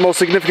and make it more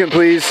significant,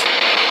 please?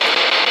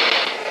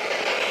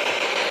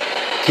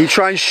 Can you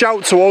try and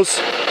shout to us?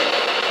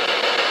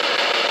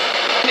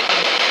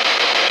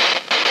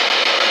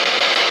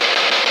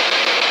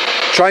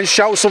 Try and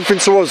shout something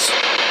to us.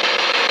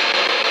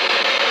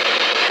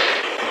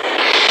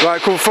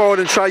 Right, come forward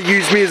and try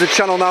use me as a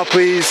channel now,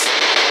 please.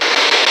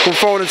 Come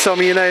forward and tell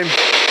me your name.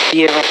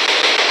 Yeah.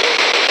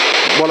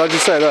 What did I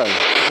just say there?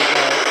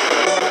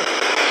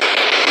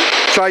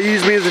 Try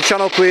use me as a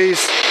channel,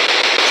 please.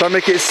 Try and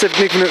make it as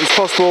significant as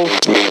possible.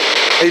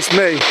 It's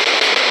me.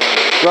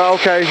 Right,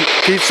 okay.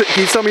 Can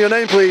you tell me your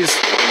name, please?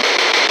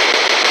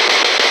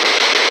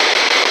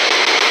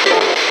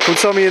 Come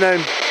tell me your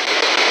name.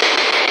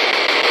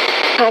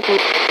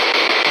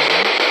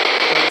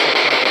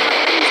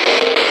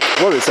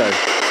 What did it say?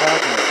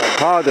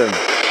 Pardon.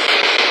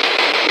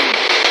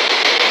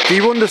 Do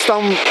you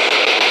understand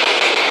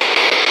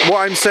what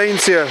I'm saying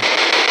to you?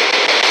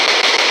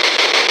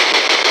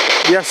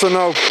 Yes or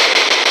no?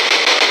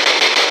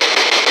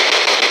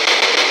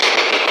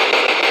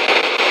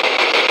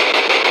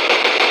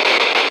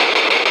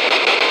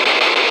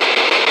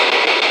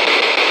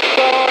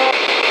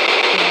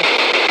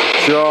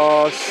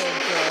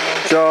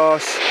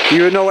 Josh, do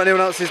you know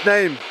anyone else's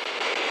name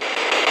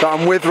that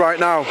I'm with right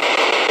now?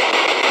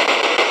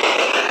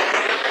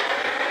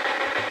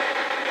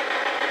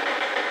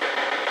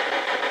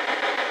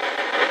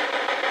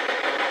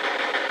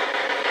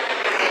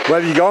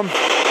 Where have you gone?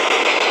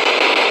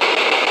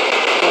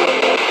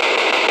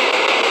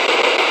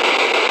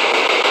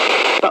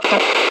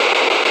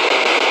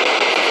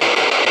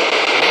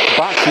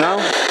 Back now?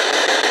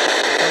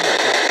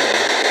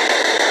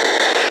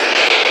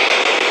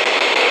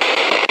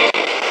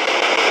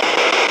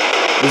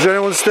 Is there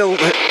anyone still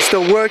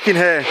working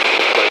here?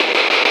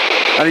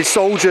 Any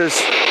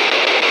soldiers?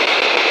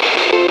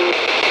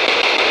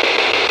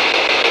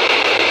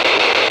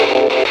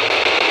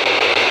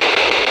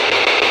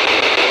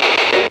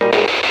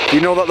 Do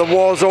you know that the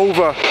war's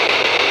over?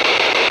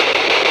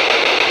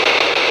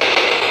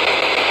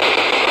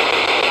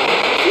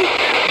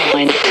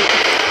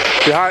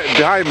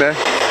 Behind me?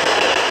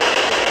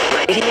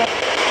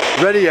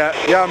 Ready yet?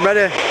 Yeah, I'm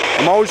ready.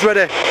 I'm always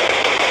ready.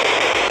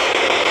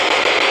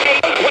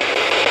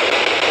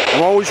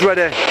 I'm always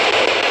ready.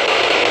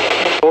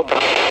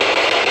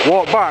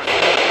 Walk back.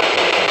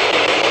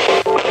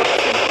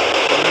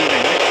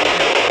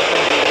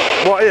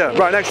 What here?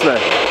 Right next to me.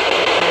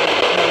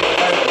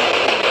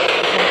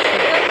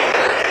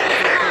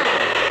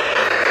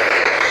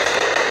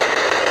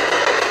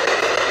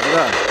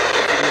 There.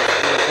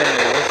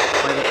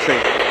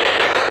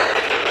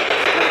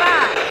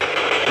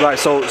 Right,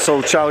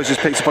 so Charlie's just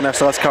picked up on the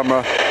SLS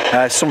camera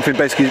something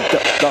basically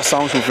that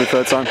sounds for the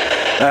third time.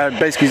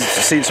 Basically he's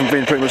seen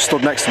something pretty much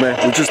stood next to me.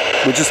 We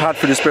just had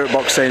through the spirit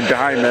box saying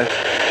behind me.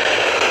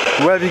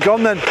 Where have you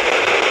gone then?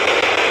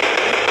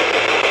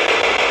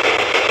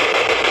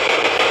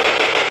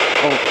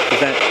 Oh, is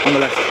that on the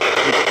left?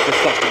 Just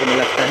flashed up on the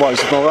left there. What,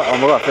 is it on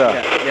the left?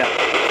 Yeah. Yeah.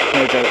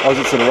 No joke. Oh, is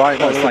it to the right?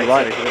 Oh, No, it's to the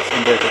right. Sorry, it's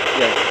inverted.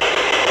 Yeah.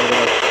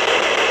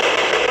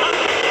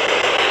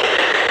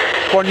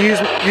 Come on,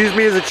 use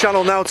me as a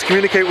channel now to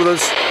communicate with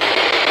us.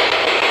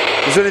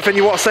 Is there anything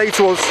you want to say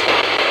to us?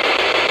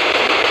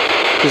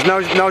 Because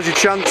now's your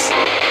chance.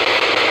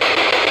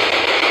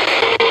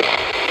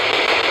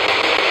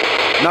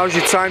 Now's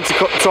your time to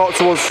talk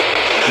to us.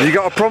 Have you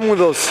got a problem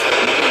with us?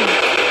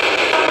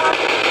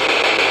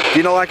 Do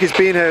you not like us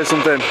being here or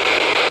something?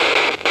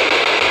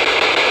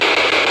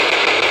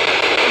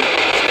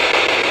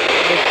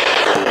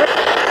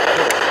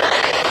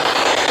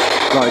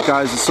 Right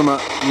guys, there's something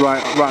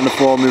right on the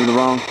floor moving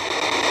around.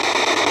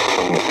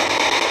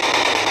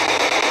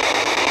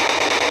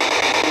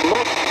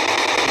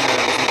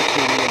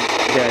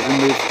 Yeah,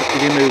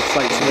 if you move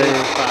slightly to the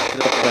back to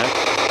the back.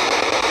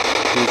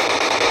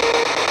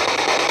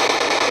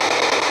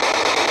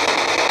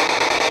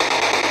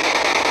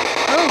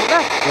 Oh,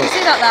 look. You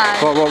see that there?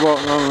 What?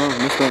 No,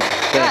 missed it.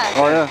 Yeah.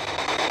 Oh yeah.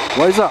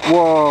 What is that?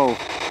 Whoa.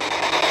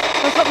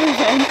 That's not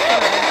moving.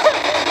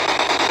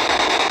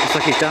 It's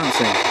like he's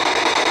dancing.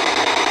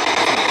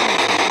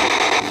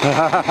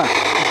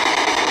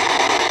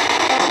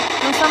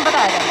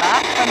 there then,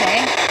 back from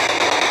me.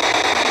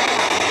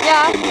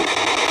 Yeah.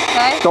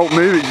 Okay. Don't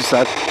move, it just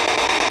said.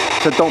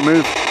 It said don't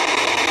move.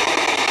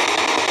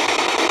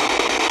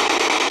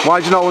 Why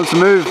do you not want to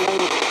move? Is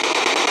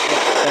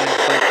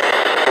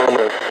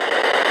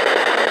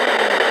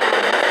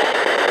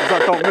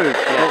that don't move?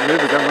 Don't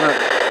move again,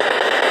 wasn't it?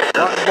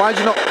 Why do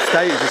you not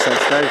stay? It just said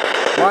stay.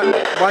 Why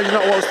do you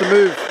not want us to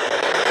move?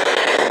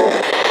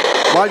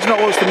 Why do you not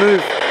want us to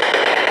move?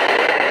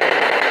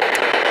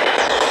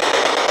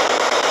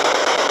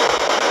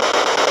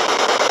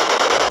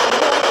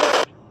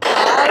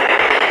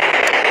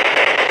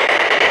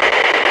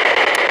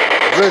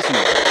 Listen,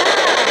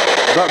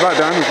 is that right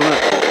behind us, isn't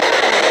it?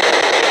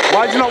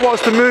 Why do you not want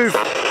us to move?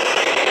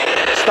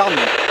 Stand.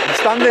 I'm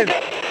standing.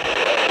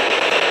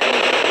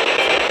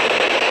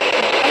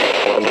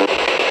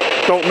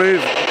 Don't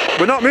move.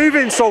 We're not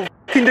moving, so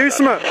f***ing do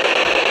something.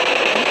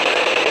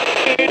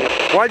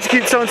 Why do you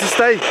keep telling us to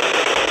stay?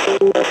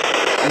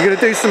 You're going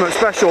to do something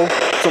special,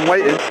 so I'm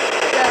waiting.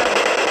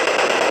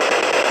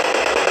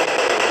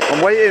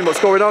 I'm waiting, what's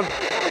going on?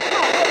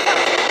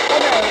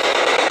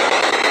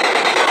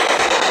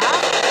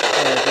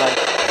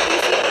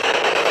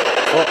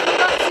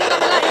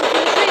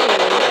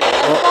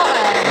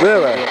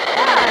 Really?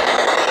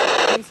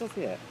 Yeah. Can you still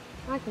see it?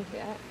 I can see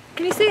it.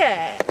 Can you see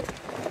it?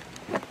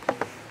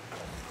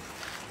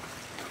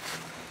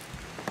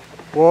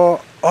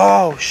 What?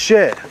 Oh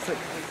shit!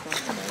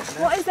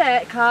 What is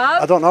it,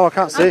 Carl? I don't know, I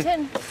can't see. It's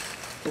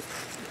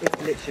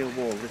literally a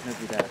wall, there's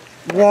nobody there.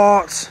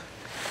 What?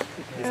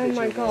 Oh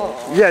my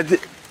god. Yeah,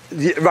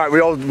 right,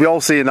 we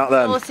all seeing that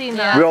then. We've all seen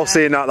that. We all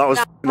seeing that, that was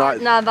like...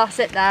 No, that's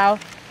it now.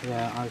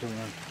 Yeah, I don't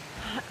know.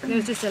 There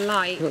was just a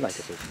light. Look like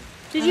it is.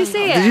 Did you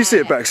see it? Did you see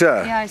it, Bex?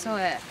 Yeah? Yeah, I saw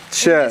it.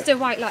 Shit. It's a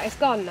white light, it's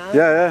gone now.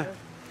 Yeah,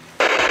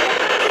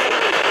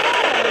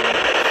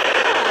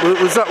 yeah.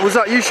 Was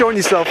that you showing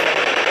yourself?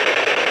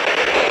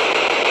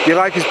 Do you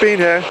like us being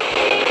here?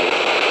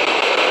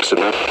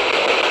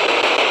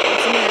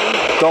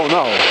 Don't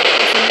know.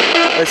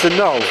 It's a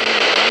no.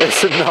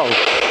 It's a no.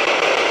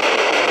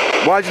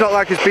 Why do you not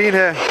like us being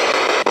here? Oh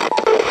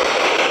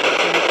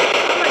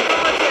my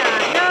god,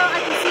 yeah. No, I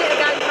can see it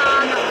again,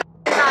 Carl.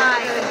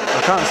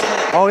 I can't see.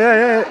 Oh,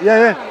 yeah. I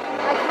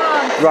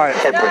can't. Right.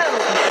 No.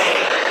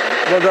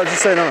 What did I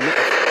just say? No. I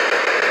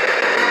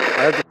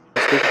had the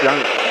speaker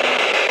behind it.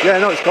 Yeah,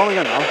 no, it's gone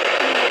again now.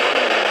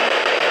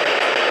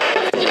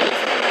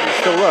 It's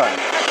still there.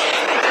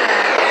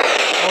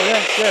 Oh,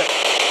 yeah, shit.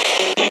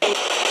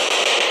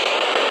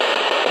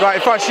 Right,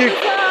 if that's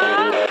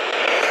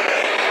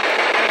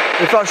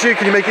you,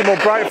 can you make it more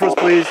brighter for us,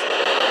 please?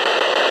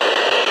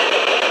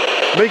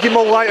 Make it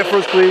more lighter for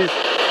us, please.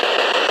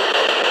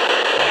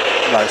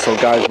 Right, so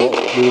guys,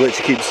 we literally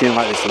keep seeing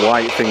like this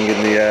light thing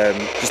in the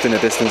just in the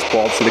distance, but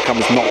obviously the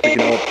camera's not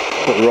picking it up,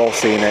 but we're all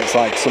seeing it. It's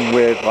like some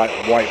weird like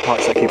white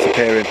patch that keeps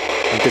appearing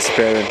and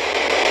disappearing.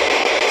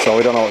 So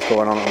we don't know what's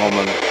going on at the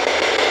moment.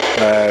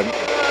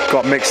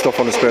 Got mixed stuff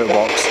on the spirit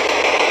box.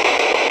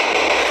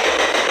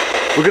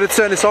 We're going to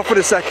turn this off in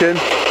a second.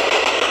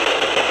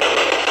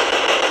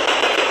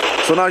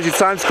 So now's your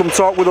time to come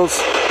talk with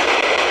us.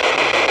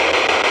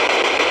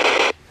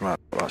 Right,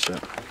 that's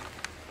it.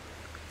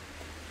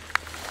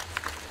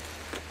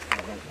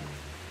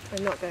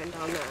 I'm not going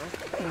down there.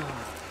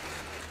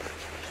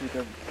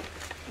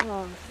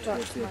 Oh,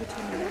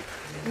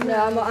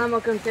 no, I'm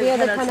not going to do the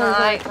other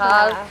tonight,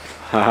 Carl.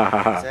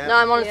 No,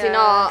 I'm honestly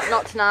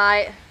not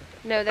tonight.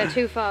 No, they're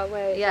too far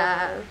away.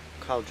 Yeah.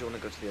 Carl, do you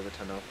want to go to the other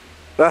tunnel?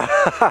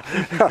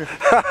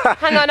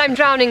 Hang on, I'm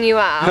drowning you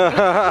out.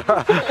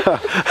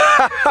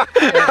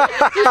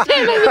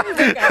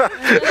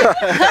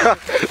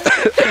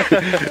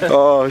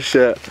 Oh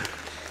shit.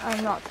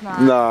 I'm not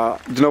tonight. Nah,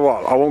 do you know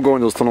what? I won't go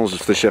in those tunnels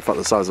just for the shit at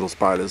the size of those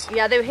spiders.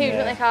 Yeah, they were huge,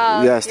 weren't they,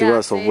 Carl? Yes, they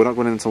were, so we're not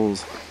going in the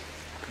tunnels.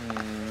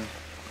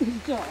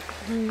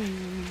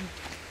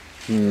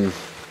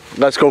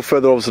 Let's go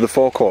further over to the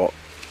forecourt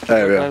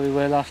area. Where we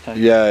were last time?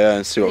 Yeah,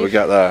 and see what we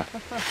get there.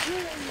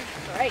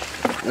 Great.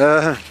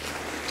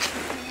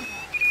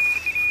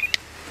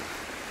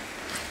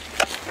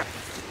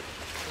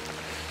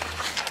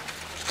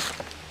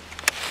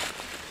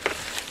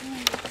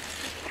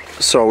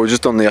 So we've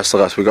just done the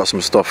SLS, we've got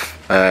some stuff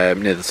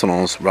near the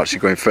tunnels. We're actually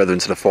going further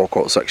into the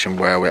forecourt section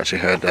where we actually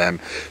heard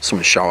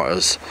someone shout at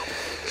us.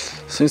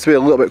 Seems to be a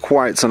little bit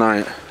quiet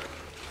tonight,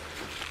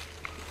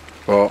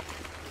 but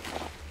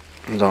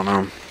I don't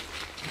know.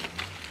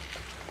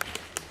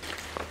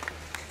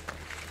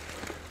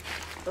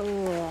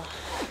 Oh.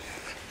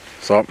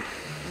 What's up? I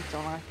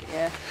don't like it,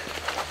 yeah.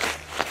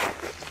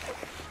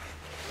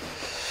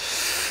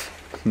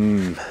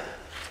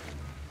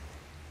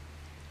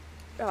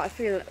 Oh, I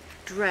feel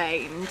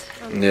drained.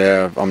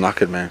 Yeah, I'm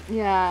knackered, man.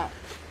 Yeah.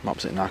 I'm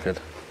absolutely knackered.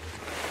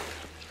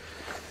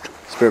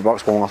 Spirit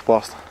box, one last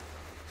blast.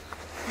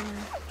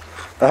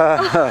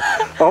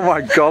 Oh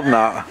my god,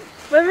 Nat.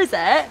 Where is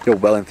it? You're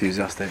well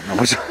enthusiastic. No.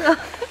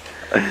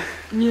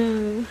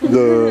 No.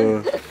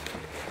 No.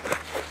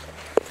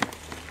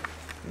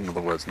 In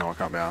other words, no, I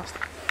can't be asked.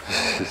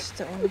 I just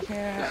don't want to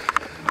hear it.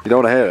 You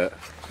don't want to hear it?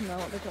 No,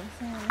 what they're going to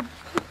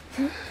say.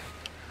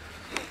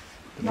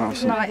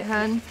 Right,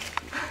 hun.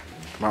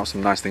 Might have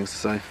some nice things to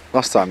say.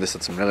 Last time they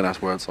said some really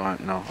nice words, like,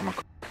 you know,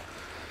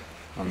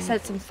 I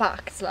said some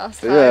facts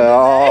last time.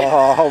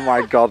 Yeah, oh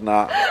my god,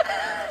 Nat.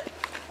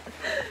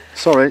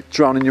 Sorry,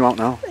 drowning you out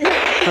now.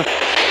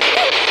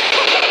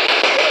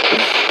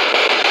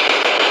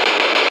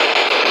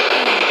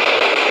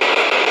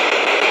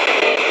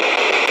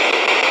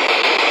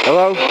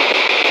 Hello?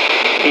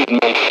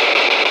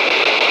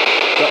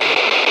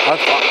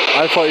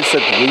 I thought you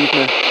said leave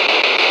me.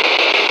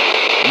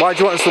 Why do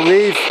you want us to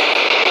leave?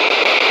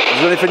 Is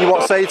there anything you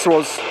want to say to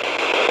us?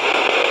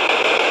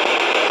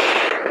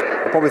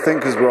 I probably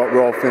think because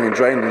we're all feeling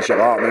drained and shit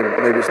like that.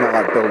 Maybe it's not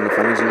like building the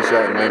energy and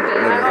shit. Maybe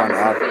find it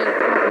hard.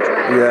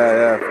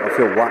 Yeah, I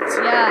feel whacked.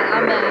 Yeah,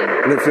 I mean.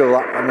 I didn't feel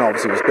that. I mean,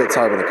 obviously, it was a bit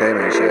tired when I came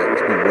in and shit.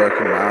 It's been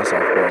working my ass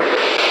off, but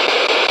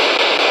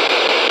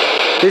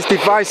this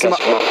device in my...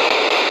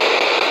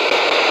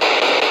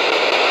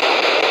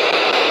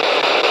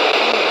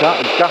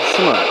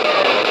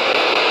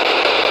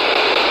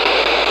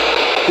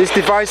 This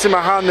device in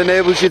my hand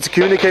enables you to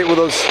communicate with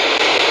us,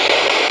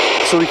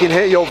 so we can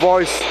hear your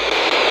voice.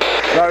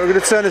 Right, we're going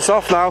to turn this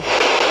off now.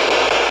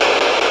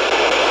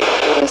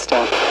 What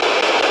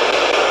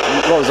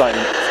was that?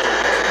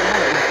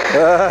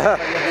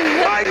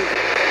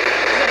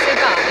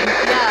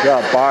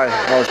 Yeah, bye.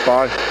 That was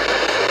bye.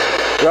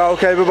 Yeah,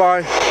 okay,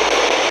 bye-bye.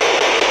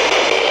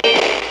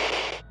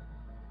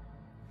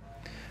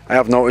 I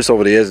have noticed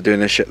over the years of doing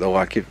this shit though,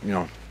 like, if, you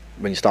know,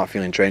 when you start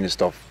feeling drained and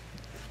stuff,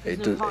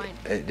 it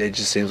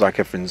just seems like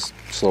everything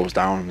slows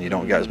down and you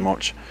don't get as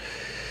much.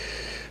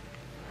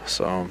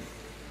 So,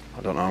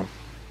 I don't know.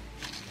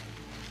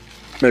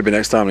 Maybe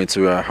next time I need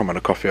to hammer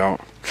the coffee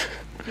out.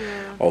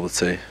 Yeah. Or the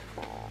tea.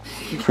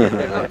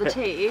 Not the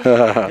tea?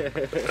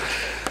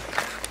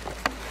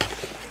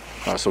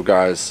 Right, so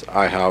guys,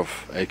 I have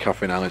a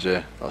caffeine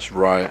allergy. That's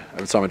right.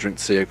 Every time I drink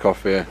tea or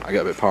coffee, I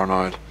get a bit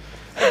paranoid.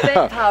 A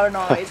bit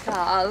paranoid,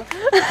 Carl.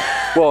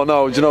 Well,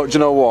 no, do you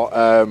know what?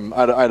 I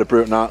had a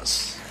brew at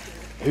Nats.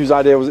 Whose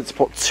idea was it to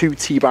put 2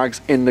 tea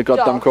bags in the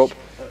goddamn cup?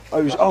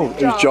 It was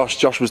Josh.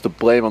 Josh was to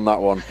blame on that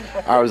one.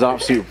 I was an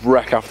absolute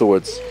wreck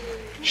afterwards.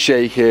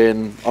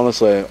 Shaking,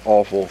 honestly,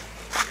 awful.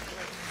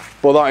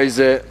 But that is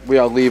it. We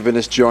are leaving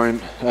this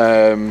joint.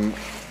 Didn't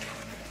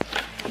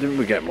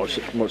we get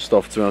much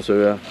stuff, to be honest with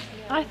you?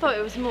 I thought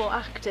it was more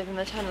active in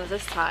the tunnels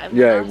this time.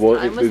 Yeah, it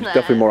was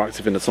definitely more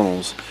active in the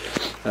tunnels.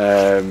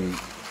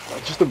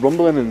 Just the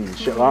rumbling and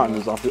shit like that, and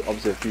there's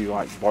obviously a few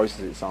like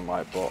voices it sounded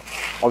like, but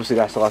obviously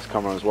the SLS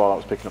camera as well, that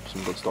was picking up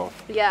some good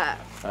stuff. Yeah.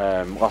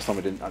 Last time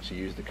we didn't actually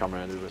use the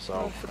camera anyway, so.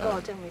 Oh, I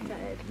forgot, didn't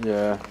we?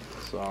 Yeah.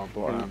 So,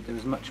 but there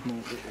was much more.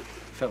 It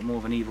felt more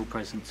of an evil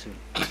presence. No,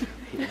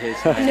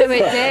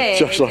 it did.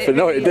 Josh laughing.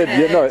 No, it did.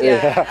 Yeah, no,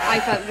 yeah.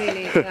 I felt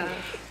really.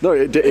 No,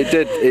 it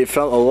did. It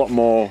felt a lot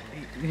more.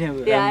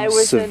 Yeah, it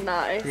wasn't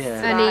nice.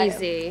 Yeah.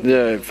 Uneasy.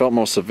 Yeah, it felt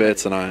more severe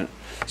tonight.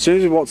 As soon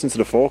as we walked into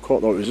the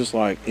forecourt though, it was just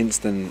like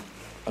instant,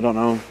 I don't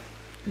know,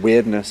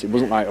 weirdness. It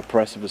wasn't like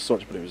oppressive as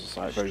such, but it was just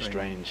like very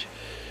strange.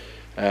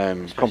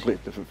 Completely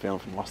different feeling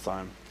from last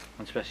time.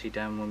 Especially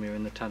down when we were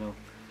in the tunnel,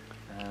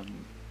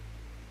 and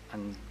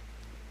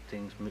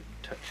things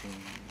touching.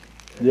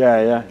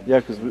 Yeah,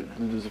 because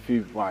there's a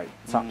few like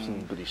taps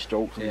and bloody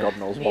strokes and God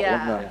knows what,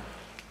 wasn't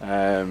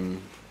there?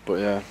 But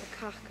yeah. The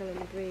cackle and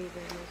the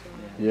breathing as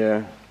well.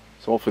 Yeah,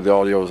 so hopefully the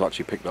audio has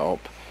actually picked that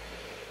up.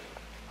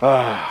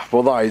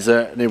 But that is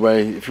it.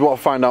 Anyway, if you want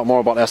to find out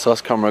more about the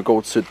SLS camera, go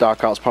to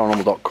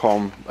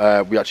darkartsparanormal.com.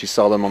 We actually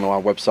sell them on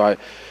our website.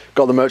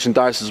 Got the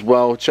merchandise as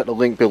well. Check the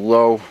link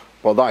below.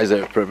 Well, that is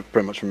it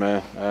pretty much from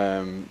here.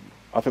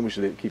 I think we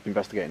should keep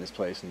investigating this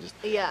place and just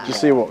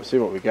see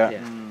what we get.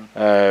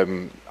 Yeah.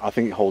 I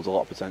think it holds a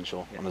lot of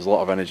potential and there's a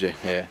lot of energy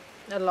here.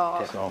 A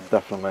lot. So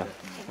definitely,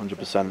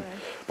 100%.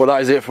 But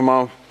that is it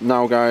for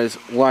now, guys.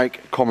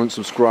 Like, comment,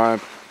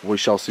 subscribe. We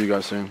shall see you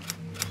guys soon.